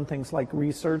future and things like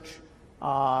research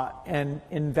and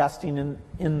investing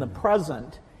in the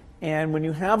present. And when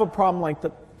you have a problem like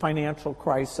the financial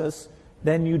crisis,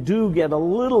 then you do get a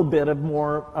little bit of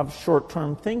more of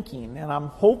short-term thinking. And I'm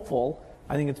hopeful,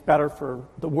 I think it's better for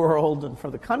the world and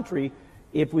for the country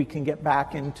if we can get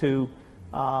back into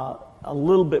a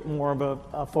little bit more of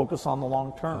a focus on the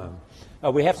long term.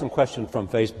 We have some questions from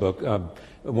Facebook.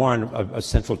 Warren, a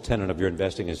central tenet of your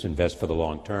investing is to invest for the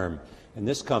long term. And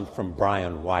this comes from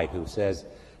Brian White, who says,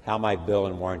 how might Bill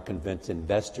and Warren convince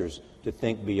investors to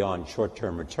think beyond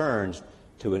short-term returns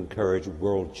to encourage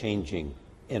world-changing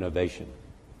innovation?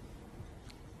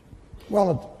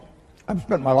 Well, I've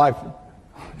spent my life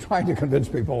trying to convince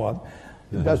people of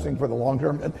investing for the long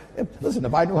term. Listen,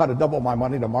 if I knew how to double my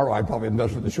money tomorrow, I'd probably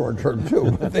invest for the short term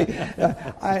too. But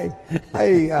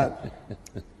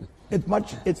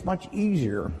it's much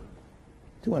easier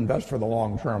to invest for the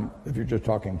long term if you're just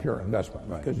talking pure investment,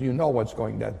 because you know what's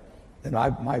going to, in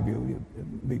my view,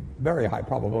 be very high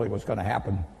probability what's going to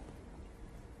happen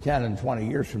 10 and 20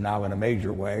 years from now in a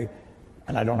major way,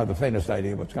 and I don't have the faintest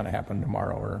idea what's going to happen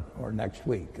tomorrow or next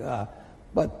week.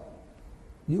 But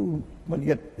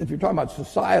if you're talking about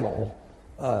societal,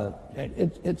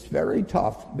 it's very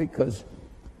tough because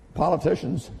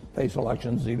politicians face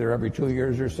elections either every 2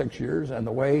 years or 6 years, and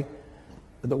the way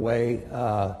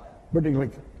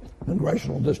particularly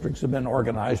congressional districts have been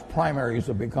organized, primaries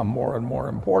have become more and more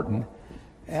important,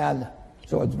 and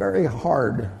so it's very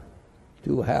hard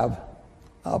to have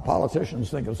politicians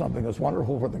think of something that's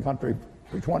wonderful for the country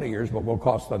for 20 years but will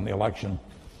cost them the election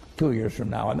 2 years from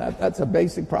now. And that's a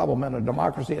basic problem in a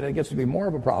democracy, and it gets to be more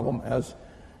of a problem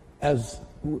as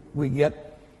we've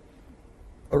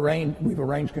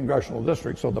arranged congressional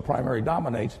districts so the primary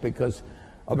dominates, because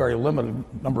a very limited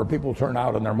number of people turn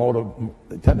out, and their motive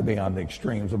tend to be on the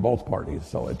extremes of both parties.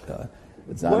 So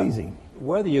it's not easy.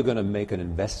 Whether you're going to make an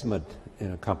investment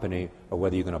in a company or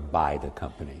whether you're going to buy the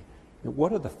company,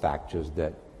 what are the factors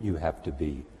that you have to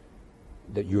be,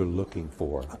 that you're looking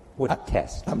for? What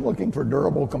test? I'm looking for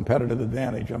durable competitive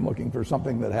advantage. I'm looking for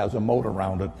something that has a moat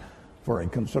around it for a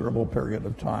considerable period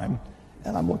of time.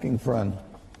 And I'm looking for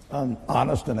an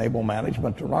honest and able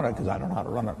management to run it, because I don't know how to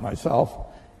run it myself.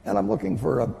 And I'm looking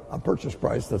for a purchase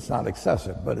price that's not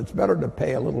excessive. But it's better to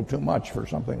pay a little too much for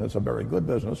something that's a very good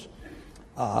business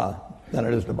than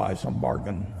it is to buy some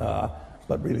bargain,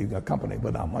 but really a company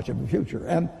without much of a future.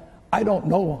 And I don't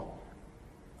know.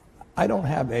 I don't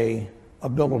have a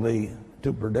ability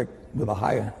to predict with a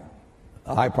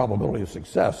high probability of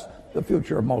success the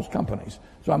future of most companies.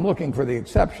 So I'm looking for the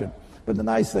exception. But the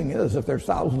nice thing is, if there's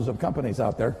thousands of companies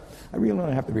out there, I really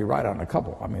only have to be right on a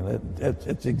couple. I mean,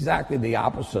 it's exactly the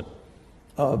opposite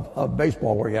of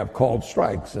baseball, where you have called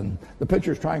strikes, and the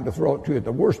pitcher's trying to throw it to you at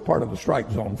the worst part of the strike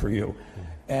zone for you.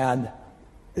 And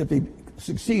if he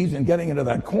succeeds in getting into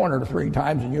that corner 3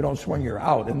 times and you don't swing, you're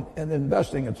out. And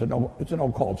investing, it's a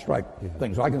no called strike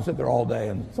thing. So I can sit there all day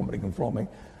and somebody can throw me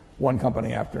one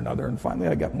company after another, and finally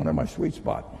I get one in my sweet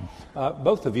spot.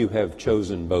 Both of you have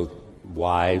chosen both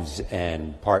wives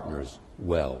and partners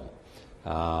well.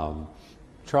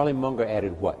 Charlie Munger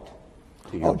added what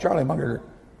to your Charlie Munger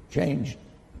changed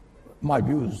my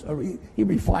views. He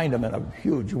refined them in a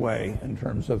huge way in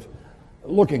terms of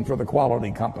looking for the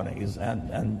quality companies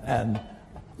and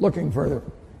looking for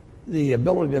the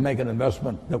ability to make an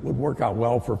investment that would work out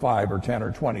well for 5 or 10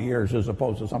 or 20 years, as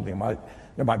opposed to something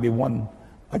there might be one,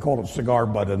 I call it cigar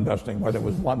butt investing, where there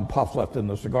was one puff left in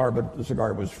the cigar, but the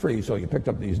cigar was free, so you picked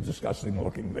up these disgusting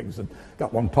looking things and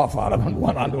got one puff out of it and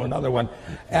one onto another one.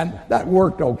 And that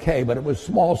worked okay, but it was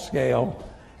small scale,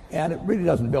 and it really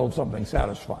doesn't build something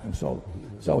satisfying.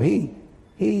 So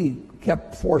he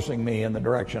kept forcing me in the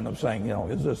direction of saying,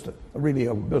 is this really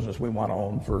a business we want to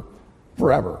own for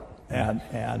forever? And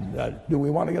do we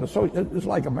want to get associated? It's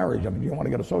like a marriage. I mean, do you want to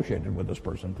get associated with this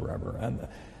person forever? And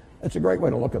it's a great way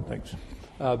to look at things.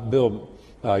 Bill,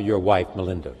 your wife,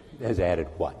 Melinda, has added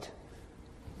what?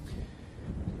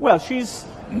 Well, she's...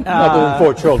 Other than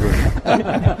 4 children.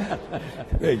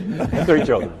 3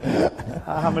 children.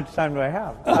 How much time do I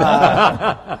have?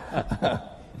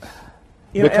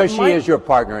 Because she is your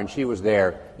partner, and she was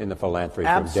there in the philanthropy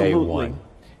from day one.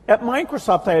 At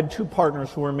Microsoft, I had 2 partners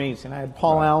who were amazing. I had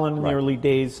Paul Allen in the early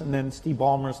days, and then Steve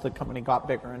Ballmer as the company got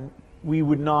bigger. And we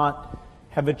would not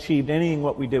have achieved anything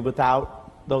what we did without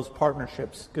those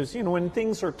partnerships. Because, when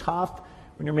things are tough,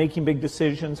 when you're making big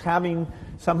decisions, having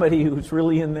somebody who's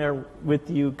really in there with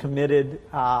you, committed,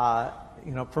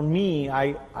 for me,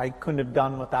 I couldn't have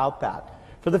done without that.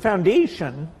 For the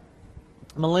foundation,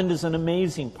 Melinda's an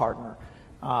amazing partner.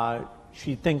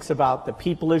 She thinks about the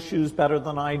people issues better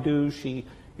than I do. She,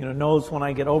 knows when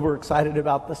I get overexcited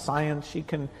about the science. She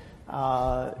can,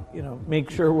 make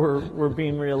sure we're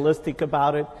being realistic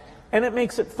about it, and it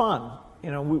makes it fun.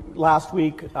 Last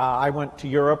week I went to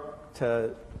Europe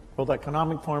to World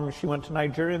Economic Forum. She went to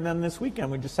Nigeria, and then this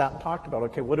weekend we just sat and talked about,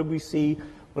 okay, what did we see?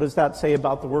 What does that say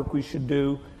about the work we should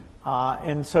do?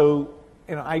 And so,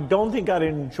 I don't think I'd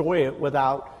enjoy it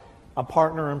without a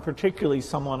partner, and particularly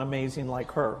someone amazing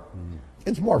like her.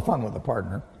 It's more fun with a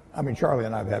partner. I mean, Charlie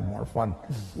and I have had more fun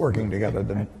working together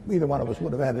than either one of us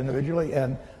would have had individually,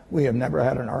 and we have never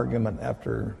had an argument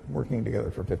after working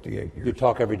together for 58 years. You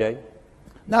talk every day?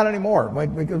 Not anymore,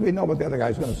 because we know what the other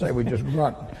guy's going to say. We just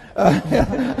grunt.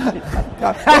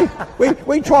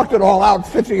 We talked it all out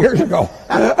 50 years ago.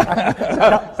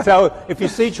 So if you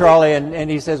see Charlie and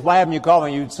he says, "Why haven't you called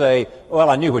me?" you'd say, "Well,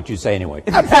 I knew what you'd say anyway."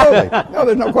 Absolutely. No,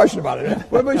 there's no question about it.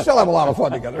 We still have a lot of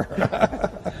fun together.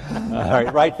 All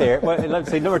right, right there. Well,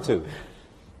 let's see, number 2.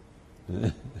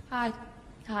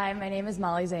 Hi, my name is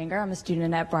Molly Zanger. I'm a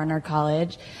student at Barnard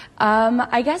College.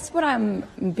 I guess what I'm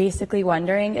basically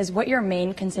wondering is what your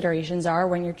main considerations are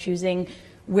when you're choosing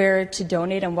where to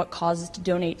donate and what causes to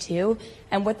donate to,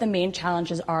 and what the main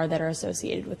challenges are that are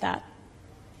associated with that.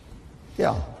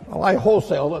 Yeah, well, I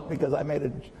wholesaled it because I made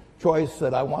a choice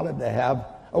that I wanted to have.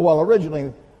 Well,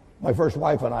 originally, my first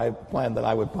wife and I planned that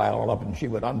I would pile it up and she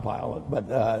would unpile it, but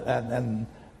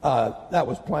that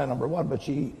was plan number 1. But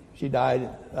she died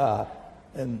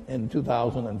in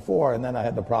 2004, and then I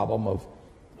had the problem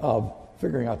of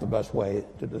figuring out the best way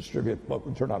to distribute what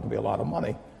would turn out to be a lot of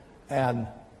money. And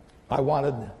I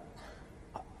wanted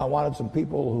some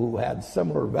people who had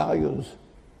similar values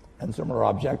and similar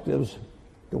objectives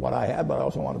to what I had, but I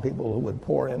also wanted people who would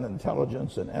pour in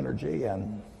intelligence and energy, and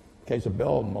in the case of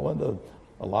Bill and Melinda,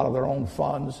 a lot of their own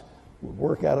funds, would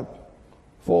work at it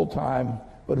full-time,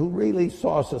 but who really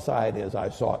saw society as I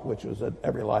saw it, which was that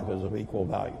every life is of equal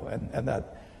value. And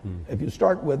that if you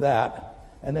start with that,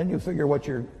 and then you figure what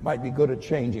you might be good at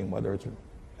changing, whether it's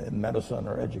in medicine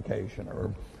or education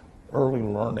or early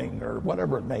learning or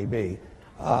whatever it may be,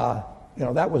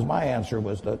 that was my answer,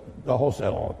 was the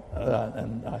wholesale.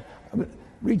 I mean,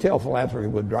 retail philanthropy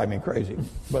would drive me crazy,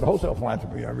 but wholesale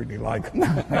philanthropy I really like.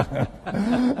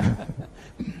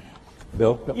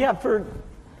 Bill? Yeah, for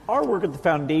our work at the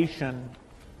foundation,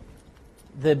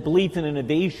 the belief in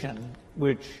innovation,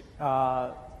 which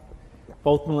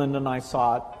both Melinda and I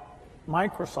saw at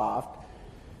Microsoft,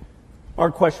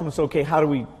 our question was, okay, how do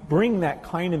we bring that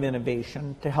kind of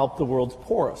innovation to help the world's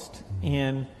poorest?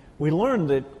 And we learned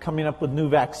that coming up with new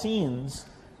vaccines,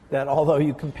 that although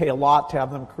you can pay a lot to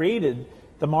have them created,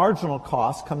 the marginal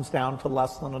cost comes down to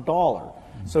less than $1.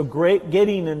 So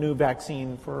getting a new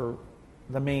vaccine for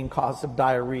the main cause of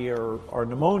diarrhea or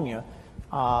pneumonia,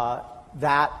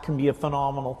 that can be a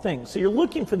phenomenal thing. So you're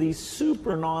looking for these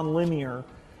super nonlinear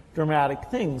dramatic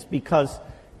things, because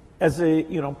as a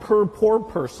per poor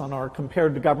person or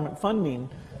compared to government funding,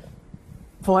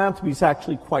 philanthropy is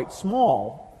actually quite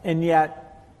small, and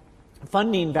yet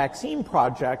funding vaccine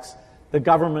projects, the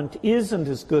government isn't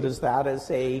as good as that as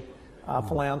a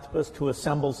philanthropist who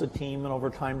assembles a team and over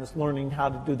time is learning how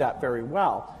to do that very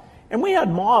well. And we had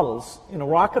models.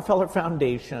 Rockefeller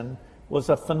Foundation was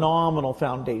a phenomenal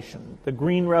foundation. The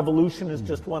Green Revolution is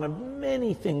just one of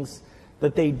many things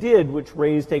that they did which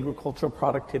raised agricultural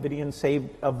productivity and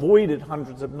avoided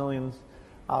hundreds of millions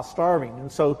starving.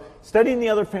 And so studying the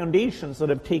other foundations that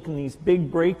have taken these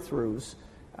big breakthroughs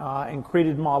and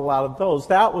created a model out of those,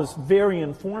 that was very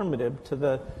informative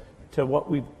to what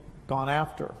we've gone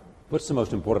after. What's the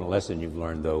most important lesson you've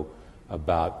learned, though,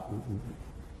 about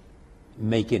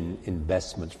making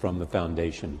investments from the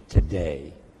foundation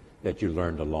today that you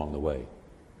learned along the way?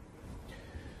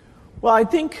 Well, I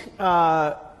think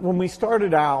when we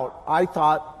started out, I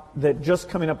thought that just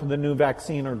coming up with a new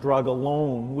vaccine or drug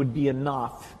alone would be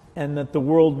enough, and that the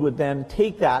world would then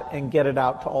take that and get it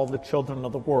out to all the children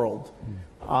of the world.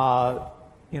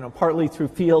 Partly through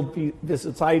field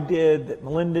visits I did, that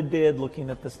Melinda did, looking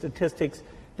at the statistics.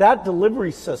 That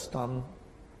delivery system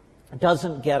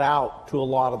doesn't get out to a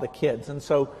lot of the kids. And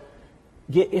so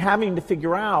having to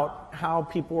figure out how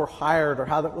people were hired or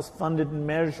how that was funded and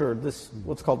measured, this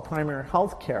what's called primary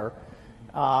health care,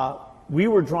 we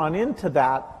were drawn into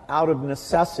that out of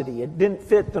necessity. It didn't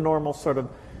fit the normal sort of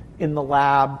in the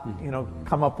lab,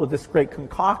 come up with this great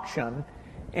concoction.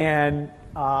 And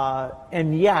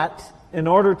yet, in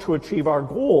order to achieve our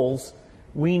goals,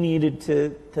 we needed to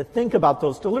think about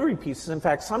those delivery pieces. In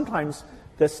fact, sometimes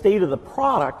the state of the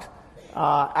product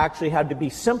actually had to be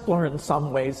simpler in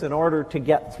some ways in order to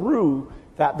get through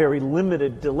that very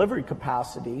limited delivery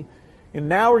capacity. And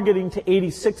now we're getting to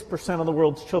 86% of the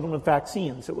world's children with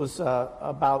vaccines. It was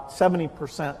about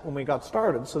 70% when we got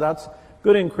started. So that's a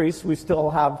good increase. We still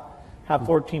have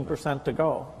 14% to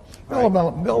go. Bill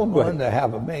and Melinda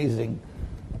have amazing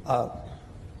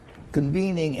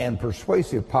convening and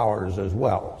persuasive powers as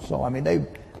well. So, I mean,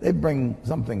 they bring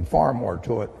something far more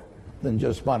to it than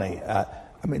just money.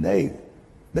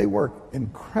 They work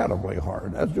incredibly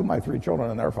hard, as do my three children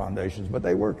and their foundations, but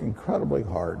they work incredibly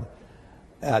hard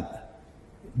at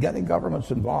getting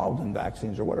governments involved in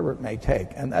vaccines or whatever it may take.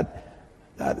 And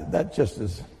that just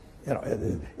is,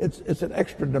 it's an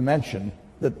extra dimension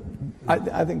that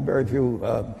I think very few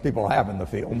people have in the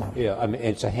field. Yeah, I mean,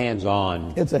 it's a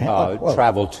hands-on well,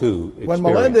 travel to experience. When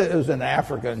Melinda is in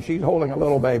Africa and she's holding a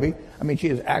little baby, she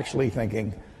is actually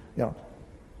thinking,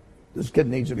 this kid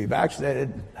needs to be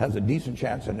vaccinated, has a decent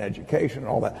chance in education and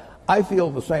all that. I feel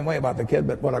the same way about the kid,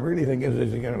 but what I really think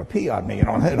is he's going to pee on me,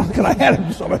 can I hand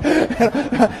him some?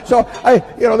 So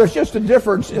there's just a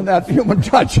difference in that human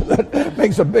touch that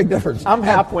makes a big difference. I'm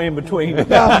halfway in between.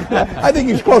 I think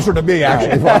he's closer to me,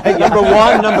 actually. Number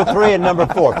 1, number 3, and number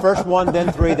 4. First 1,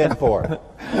 then 3, then 4.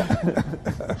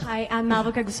 Hi, I'm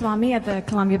Malvika Goswami at the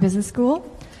Columbia Business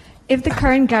School. If the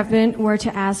current government were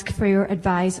to ask for your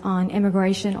advice on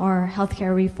immigration or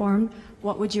healthcare reform,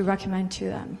 what would you recommend to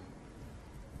them?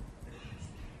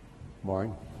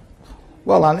 Maureen?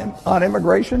 Well, on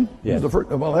immigration? Yes.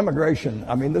 Immigration,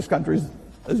 this country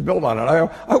is built on it. I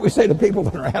always say to people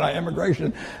that are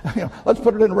anti-immigration, let's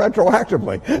put it in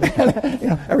retroactively.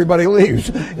 Everybody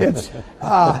leaves. It's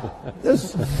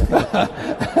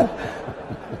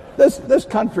this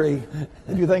country,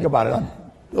 if you think about it,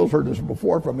 Bill's heard this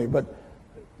before from me, but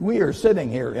we are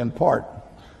sitting here in part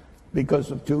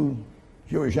because of two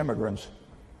Jewish immigrants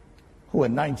who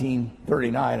in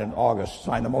 1939 in August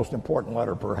signed the most important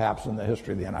letter perhaps in the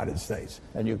history of the United States.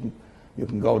 And you can you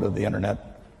can go to the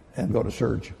internet and go to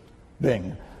search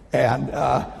Bing. And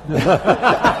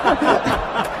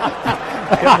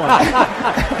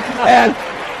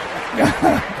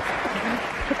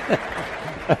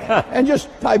and just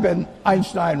type in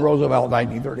Einstein, Roosevelt,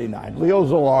 1939. Leo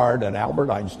Szilard and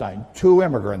Albert Einstein, two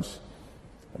immigrants,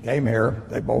 came here.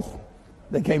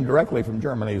 They came directly from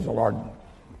Germany. Szilard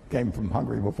came from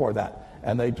Hungary before that.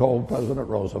 And they told President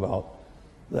Roosevelt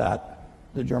that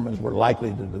the Germans were likely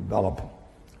to develop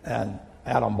an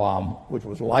atom bomb, which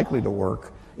was likely to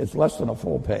work. It's less than a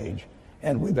full page,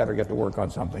 and we better get to work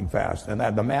on something fast. And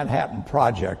that the Manhattan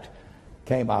Project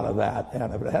came out of that. And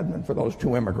if it hadn't been for those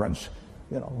two immigrants,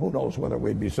 who knows whether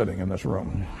we'd be sitting in this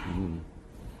room. Mm-hmm.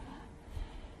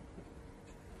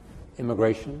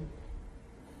 Immigration?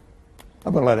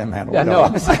 I'm going to let him handle it.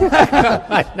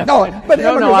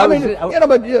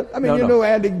 You knew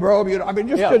Andy Grove.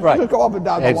 Just go up and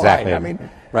down the line. I mean,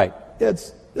 right.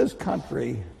 This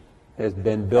country has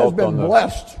been built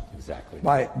blessed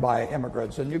by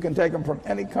immigrants, and you can take them from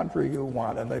any country you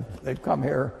want, and they've come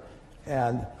here,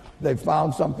 and they've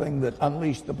found something that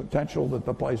unleashed the potential that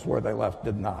the place where they left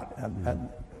did not, and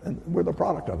we're the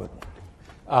product of it.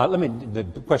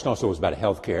 The question also was about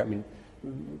healthcare. I mean,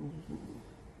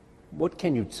 what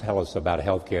can you tell us about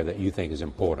healthcare that you think is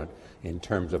important in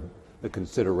terms of the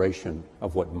consideration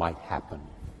of what might happen?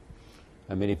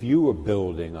 I mean, if you were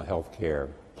building a healthcare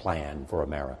plan for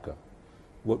America,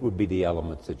 what would be the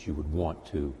elements that you would want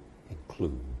to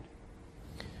include?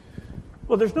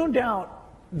 Well, there's no doubt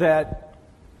that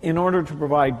in order to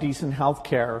provide decent health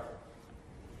care,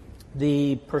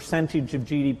 the percentage of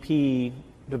GDP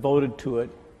devoted to it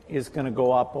is going to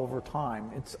go up over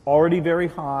time. It's already very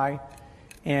high,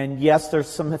 and yes, there's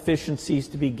some efficiencies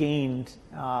to be gained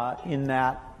in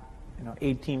that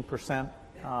 18%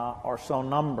 or so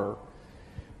number.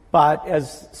 But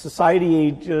as society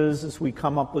ages, as we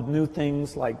come up with new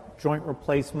things like joint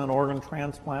replacement, organ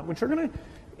transplant, which are going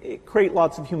to create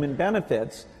lots of human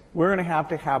benefits, we're going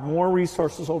to have more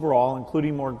resources overall,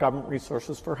 including more government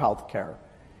resources for health care.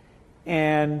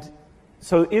 And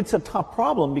so it's a tough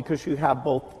problem because you have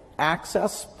both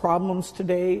access problems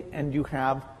today and you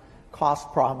have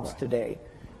cost problems today.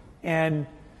 And,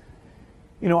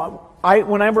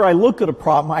 whenever I look at a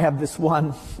problem, I have this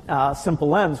one simple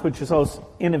lens, which is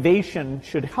innovation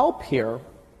should help here.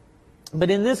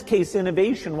 But in this case,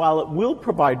 innovation, while it will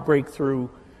provide breakthrough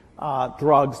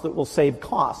drugs that will save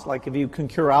costs, like if you can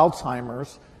cure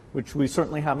Alzheimer's, which we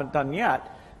certainly haven't done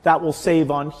yet, that will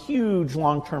save on huge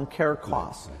long-term care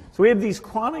costs. So we have these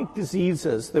chronic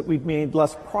diseases that we've made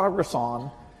less progress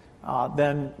on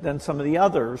than some of the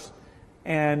others.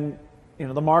 And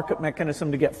the market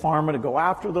mechanism to get pharma to go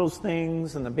after those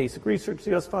things and the basic research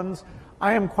U.S. funds,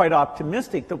 I am quite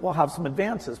optimistic that we'll have some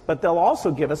advances. But they'll also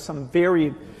give us some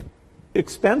very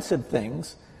expensive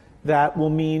things that will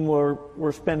mean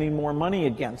we're spending more money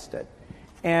against it.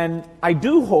 And I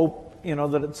do hope,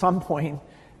 that at some point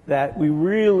that we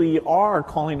really are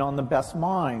calling on the best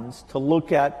minds to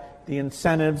look at the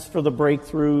incentives for the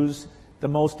breakthroughs, the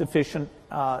most efficient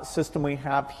system we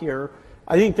have here.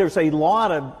 I think there's a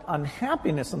lot of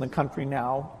unhappiness in the country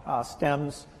now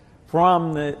stems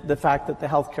from the fact that the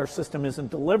healthcare system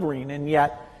isn't delivering, and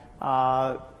yet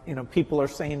people are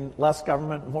saying less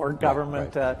government, more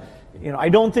government. Right. I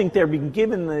don't think they're being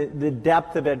given the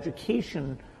depth of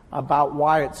education about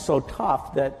why it's so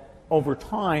tough that over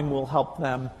time will help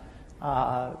them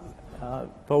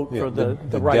vote for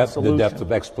the right solution. The depth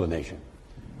of explanation.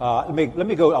 Let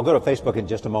me go. I'll go to Facebook in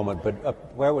just a moment. But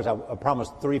where was I? I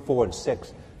promised 3, 4, and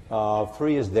 6.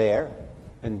 3 is there,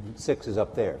 and 6 is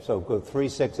up there. So go 3,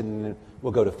 6, and then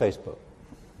we'll go to Facebook.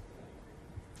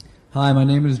 Hi, my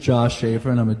name is Josh Schaefer,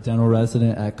 and I'm a dental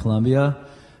resident at Columbia.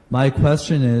 My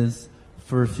question is,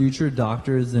 for future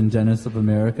doctors and dentists of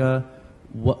America,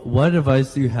 what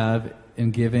advice do you have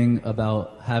in giving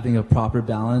about having a proper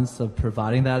balance of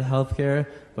providing that health care,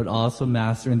 but also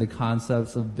mastering the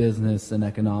concepts of business and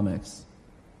economics?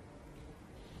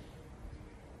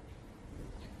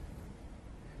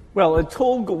 Well,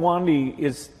 Atul Gawande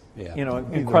is,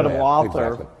 an incredible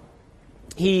author. Exactly.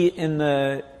 He, in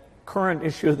the current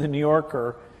issue of the New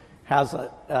Yorker, has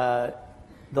the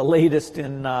latest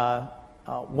in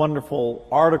wonderful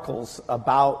articles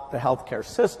about the healthcare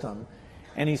system.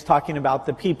 And he's talking about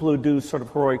the people who do sort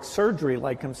of heroic surgery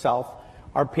like himself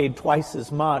are paid twice as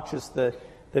much as the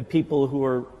people who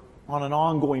are on an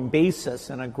ongoing basis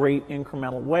in a great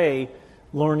incremental way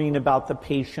learning about the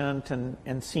patient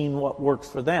and seeing what works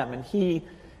for them. And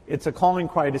it's a calling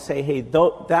cry to say, hey,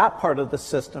 that part of the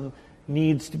system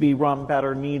needs to be run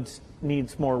better, needs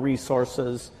more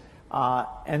resources.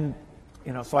 And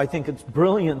So I think it's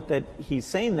brilliant that he's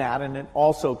saying that, and it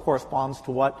also corresponds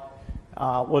to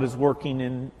what is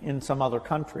working in some other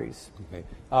countries. Okay.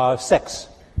 6.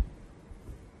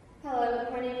 Hello,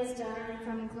 my name is Dara. I'm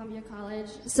from Columbia College.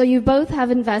 So you both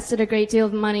have invested a great deal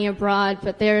of money abroad,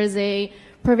 but there is a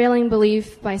prevailing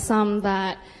belief by some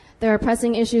that there are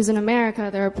pressing issues in America,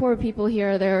 there are poor people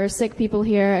here, there are sick people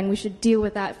here, and we should deal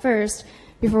with that first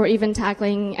before even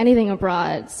tackling anything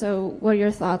abroad. So what are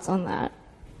your thoughts on that?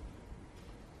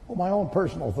 Well, my own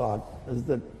personal thought is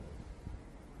that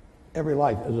every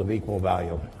life is of equal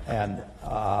value. And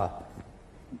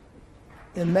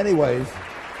in many ways,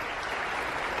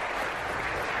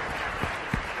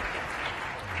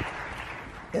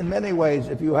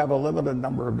 if you have a limited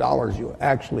number of dollars, you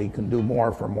actually can do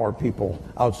more for more people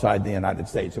outside the United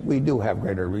States. We do have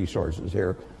greater resources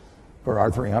here for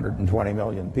our 320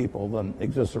 million people than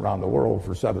exists around the world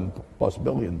for 7+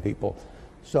 billion people.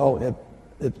 So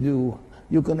if you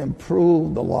can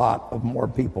improve the lot of more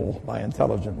people by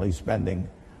intelligently spending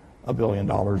 $1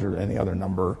 billion or any other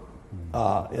number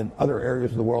in other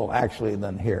areas of the world actually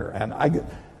than here. And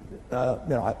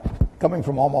coming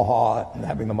from Omaha and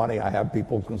having the money I have,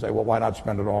 people can say, well, why not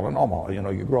spend it all in Omaha?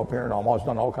 You grew up here in Omaha, it's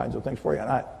done all kinds of things for you, and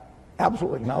I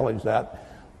absolutely acknowledge that.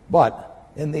 But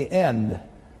in the end,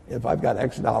 if I've got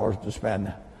X dollars to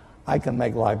spend, I can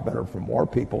make life better for more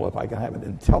people if I can have it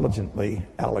intelligently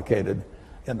allocated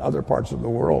in other parts of the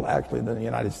world, actually, than the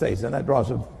United States. And that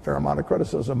draws a fair amount of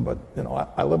criticism, but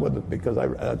I live with it because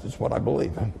that's just what I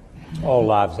believe. All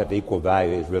lives have equal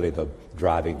value is really the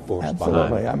driving force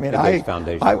Absolutely. behind the Gates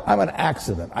Foundation. I'm an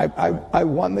accident. I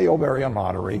won the ovarian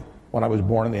lottery when I was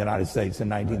born in the United States in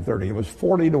 1930. It was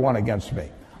 40-1 against me.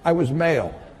 I was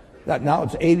male. Now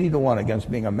it's 80-1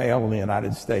 against being a male in the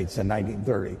United States in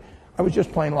 1930. I was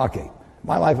just plain lucky.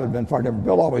 My life had been far different.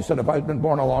 Bill always said if I'd been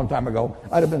born a long time ago,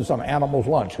 I'd have been some animal's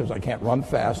lunch because I can't run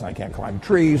fast and I can't climb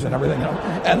trees and everything.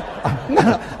 And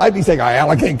I'd be saying, I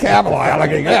allocate capital.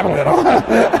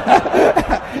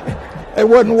 It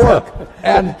wouldn't work.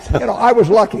 And, I was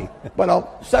lucky.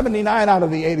 But 79 out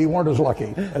of the 80 weren't as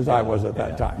lucky as I was at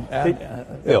that time. And,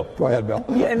 Bill. Go ahead, Bill.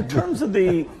 Yeah, in terms of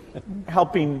the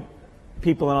helping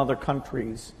people in other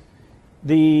countries,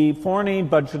 the foreign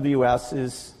aid budget of the U.S.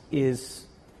 is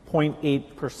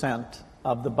 0.8%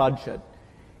 of the budget.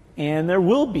 And there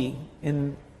will be,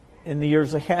 in the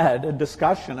years ahead, a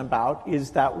discussion about,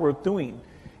 is that worth doing?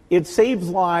 It saves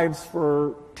lives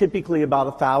for typically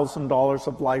about $1,000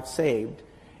 of life saved.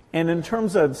 And in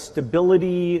terms of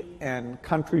stability and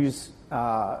countries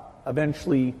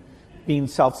eventually being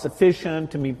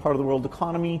self-sufficient and being part of the world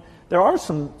economy, there are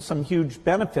some huge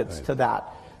benefits to that.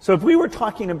 So if we were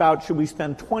talking about should we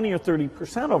spend 20 or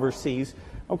 30% overseas,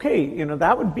 okay,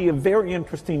 that would be a very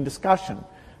interesting discussion.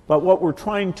 But what we're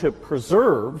trying to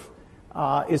preserve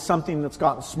is something that's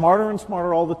gotten smarter and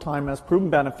smarter all the time, has proven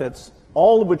benefits,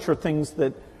 all of which are things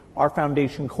that our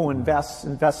foundation co-invests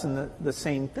in the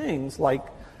same things, like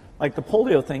the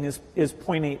polio thing is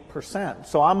 0.8%.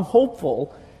 So I'm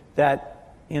hopeful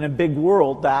that in a big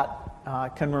world that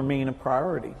can remain a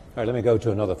priority. All right, let me go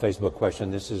to another Facebook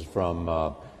question. This is from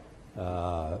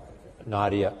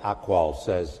Nadia Akwal,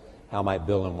 says, how might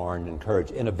Bill and Warren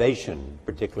encourage innovation,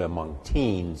 particularly among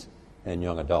teens and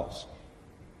young adults?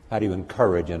 How do you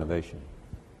encourage innovation?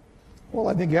 Well,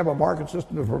 I think you have a market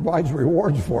system that provides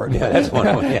rewards for it. Yeah, that's one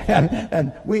of them. Yeah.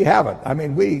 and we haven't. I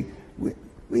mean, we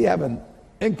have an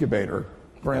incubator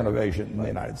for innovation in the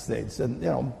United States. And,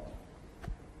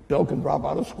 Bill can drop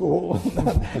out of school.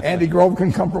 Andy Grove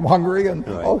can come from Hungary. And,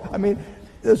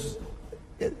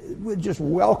 it just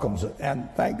welcomes it. And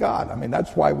thank God. I mean,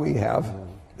 that's why we have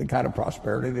the kind of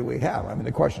prosperity that we have. I mean,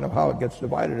 the question of how it gets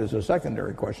divided is a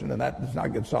secondary question, and that does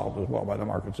not get solved as well by the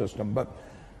market system. But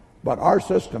our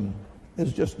system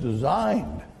is just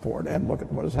designed for it, and look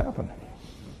at what has happened.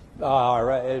 All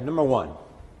right, number one.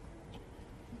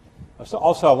 So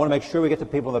also, I want to make sure we get the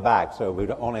people in the back, so we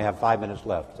only have 5 minutes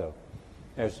left. So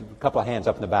there's a couple of hands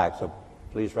up in the back, so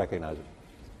please recognize it.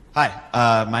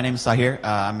 Hi, my name is Sahir.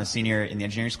 I'm a senior in the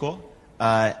engineering school.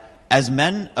 As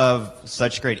men of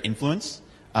such great influence,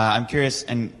 I'm curious,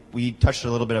 and we touched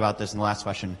a little bit about this in the last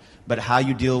question, but how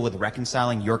you deal with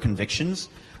reconciling your convictions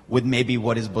with maybe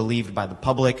what is believed by the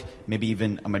public, maybe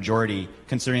even a majority,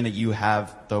 considering that you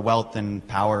have the wealth and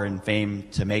power and fame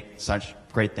to make such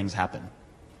great things happen.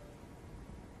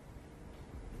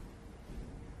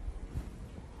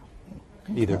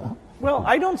 Either. Well,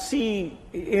 I don't see,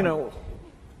 the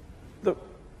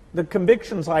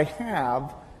convictions I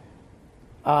have,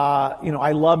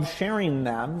 I love sharing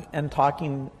them and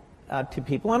talking to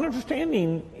people and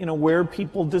understanding, where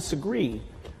people disagree.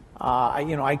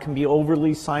 I can be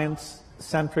overly science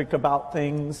centric about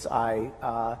things.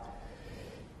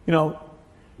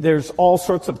 There's all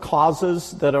sorts of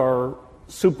causes that are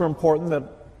super important that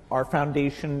our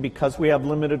foundation, because we have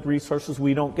limited resources,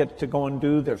 we don't get to go and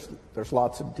do. There's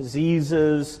lots of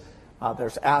diseases.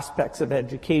 There's aspects of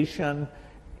education.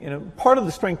 Part of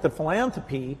the strength of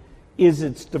philanthropy is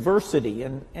its diversity,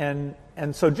 and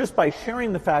so just by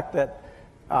sharing the fact that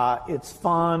it's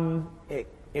fun,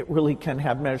 it really can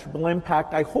have measurable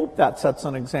impact. I hope that sets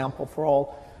an example for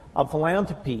all of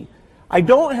philanthropy. I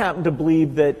don't happen to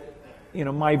believe that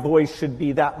my voice should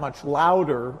be that much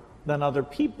louder than other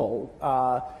people.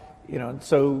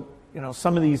 So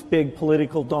some of these big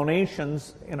political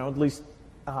donations, at least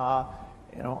I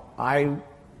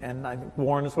and I think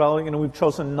Warren as well, we've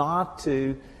chosen not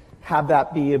to have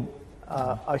that be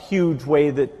a huge way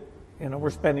that we're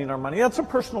spending our money. That's a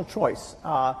personal choice.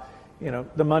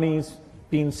 The money's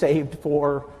being saved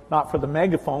not for the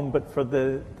megaphone, but for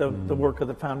the work of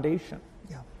the foundation.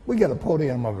 Yeah, we get a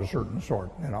podium of a certain sort,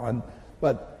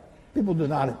 but people do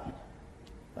not.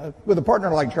 With a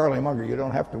partner like Charlie Munger, you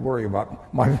don't have to worry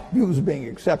about my views being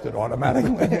accepted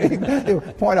automatically. You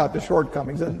point out the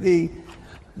shortcomings. And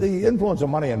the influence of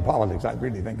money in politics, I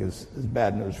really think, is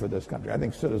bad news for this country. I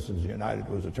think Citizens United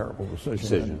was a terrible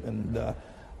decision. And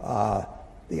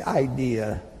the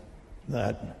idea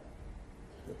that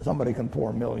somebody can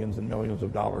pour millions and millions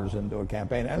of dollars into a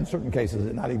campaign, and in certain cases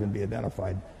it not even be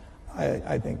identified,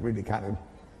 I think really kind of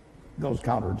goes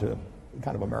counter to the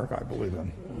kind of America I believe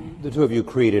in. The two of you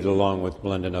created, along with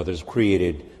Blend and others,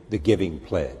 created the Giving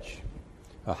Pledge.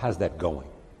 How's that going?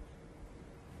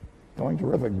 Going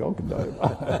terrific, Bill.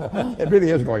 It really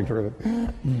is going terrific.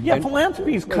 Yeah,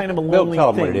 philanthropy is kind of a lonely thing.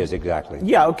 Tell them what it is exactly.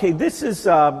 Yeah, okay. This is,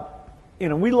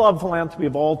 we love philanthropy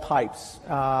of all types,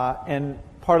 and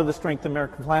part of the strength of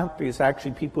American philanthropy is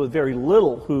actually people with very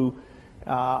little who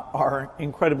are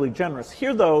incredibly generous.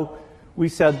 Here, though, we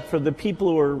said for the people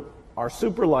who are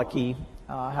super lucky,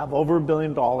 have over $1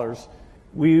 billion,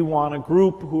 we want a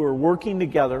group who are working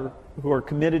together, who are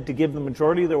committed to give the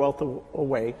majority of their wealth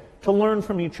away, to learn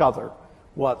from each other.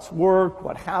 What's worked,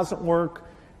 what hasn't worked,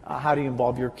 how do you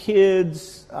involve your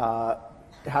kids,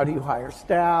 how do you hire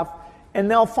staff, and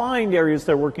they'll find areas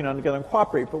they're working on together and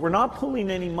cooperate, but we're not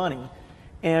pulling any money.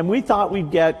 And we thought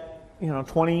we'd get,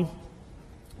 20,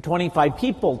 25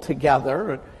 people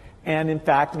together, and in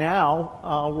fact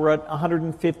now we're at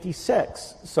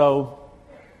 156. So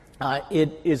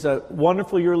it is a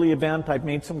wonderful yearly event. I've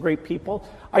made some great people.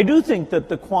 I do think that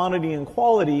the quantity and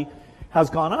quality has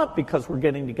gone up because we're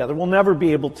getting together. We'll never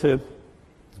be able to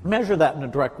measure that in a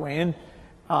direct way. And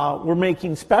we're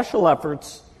making special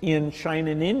efforts in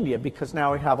China and India because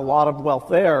now we have a lot of wealth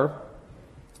there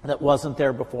that wasn't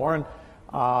there before. And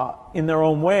in their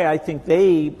own way, I think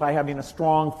by having a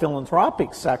strong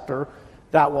philanthropic sector,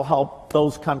 that will help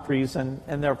those countries and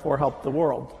therefore help the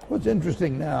world. What's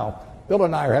interesting now, Bill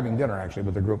and I are having dinner actually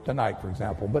with the group tonight, for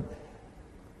example, but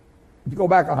if you go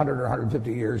back 100 or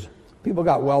 150 years, people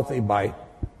got wealthy by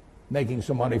making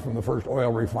some money from the first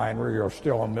oil refinery or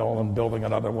steel and mill and building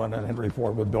another one, and Henry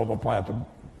Ford would build a plant to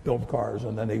build cars,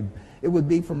 and then it would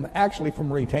be from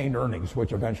retained earnings,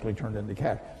 which eventually turned into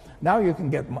cash. Now you can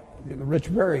get rich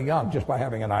very young just by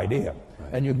having an idea,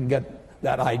 and you can get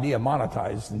that idea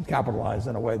monetized and capitalized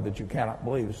in a way that you cannot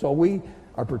believe. So we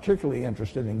are particularly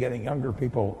interested in getting younger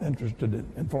people interested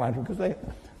in philanthropy because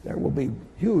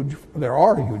there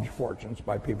are huge fortunes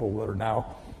by people that are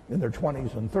now in their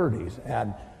 20s and 30s,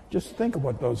 and just think of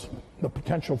what the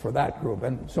potential for that group.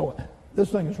 And so this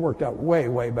thing has worked out way,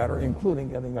 way better, including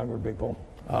getting younger people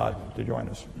to join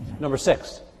us. Number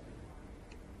 6.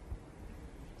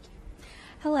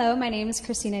 Hello, my name is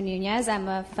Christina Nunez. I'm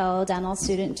a fellow dental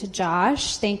student to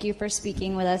Josh. Thank you for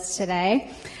speaking with us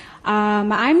today.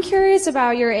 I'm curious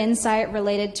about your insight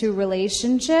related to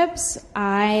relationships.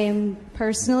 I'm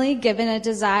personally, given a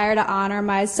desire to honor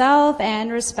myself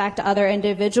and respect other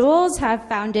individuals, have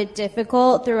found it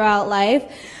difficult throughout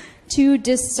life to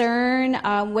discern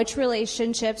which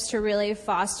relationships to really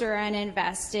foster and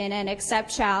invest in and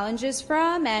accept challenges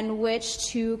from, and which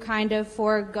to kind of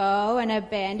forego and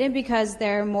abandon because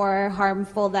they're more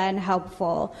harmful than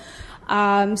helpful.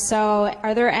 So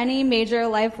are there any major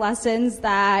life lessons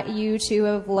that you two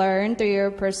have learned through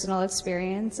your personal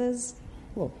experiences?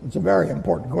 Well, it's a very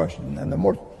important question, and the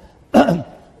more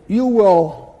you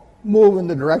will move in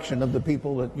the direction of the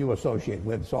people that you associate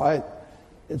with. So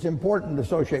it's important to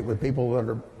associate with people that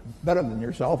are better than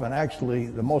yourself, and actually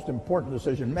the most important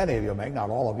decision many of you make, not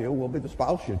all of you, will be the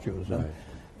spouse you choose. Right.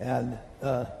 And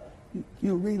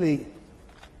you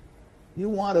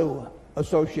want to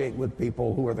associate with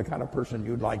people who are the kind of person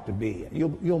you'd like to be.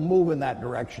 You'll move in that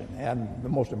direction, and the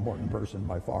most important person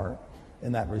by far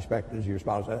in that respect is your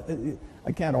spouse.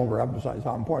 I can't overemphasize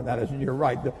how important that is, and you're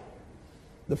right.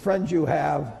 The friends you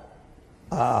have,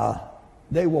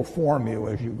 they will form you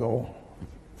as you go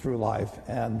through life,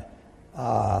 and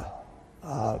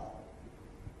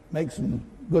make some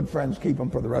good friends, keep them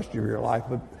for the rest of your life,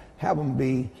 but have them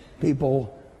be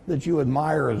people that you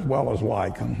admire as well as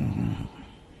like.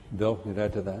 Bill, you'd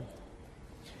add to that?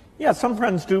 Yeah, some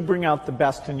friends do bring out the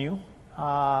best in you,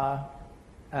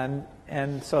 and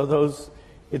so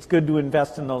it's good to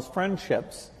invest in those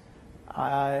friendships.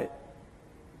 And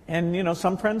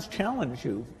some friends challenge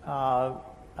you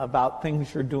about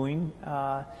things you're doing,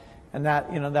 and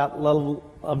that level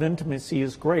of intimacy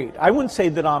is great. I wouldn't say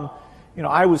that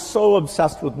I was so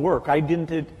obsessed with work. I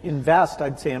didn't invest,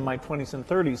 I'd say, in my 20s and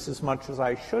 30s as much as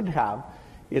I should have.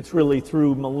 It's really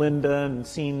through Melinda and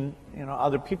seeing,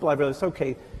 other people, I realized,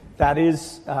 okay, that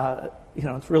is,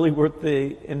 it's really worth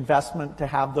the investment to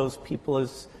have those people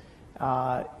as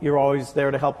you're always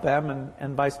there to help them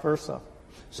and vice versa.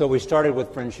 So we started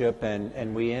with friendship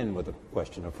and we end with a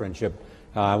question of friendship.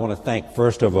 I want to thank,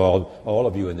 first of all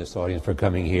of you in this audience for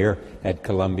coming here at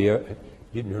Columbia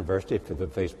University, for the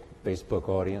Facebook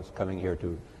audience coming here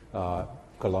to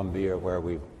Columbia, where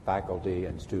we faculty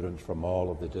and students from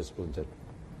all of the disciplines at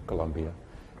Columbia,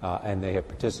 and they have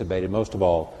participated. Most of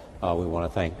all, we want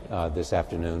to thank this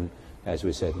afternoon, as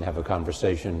we said, and have a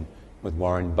conversation with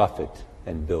Warren Buffett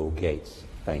and Bill Gates.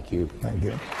 Thank you. Thank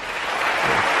you.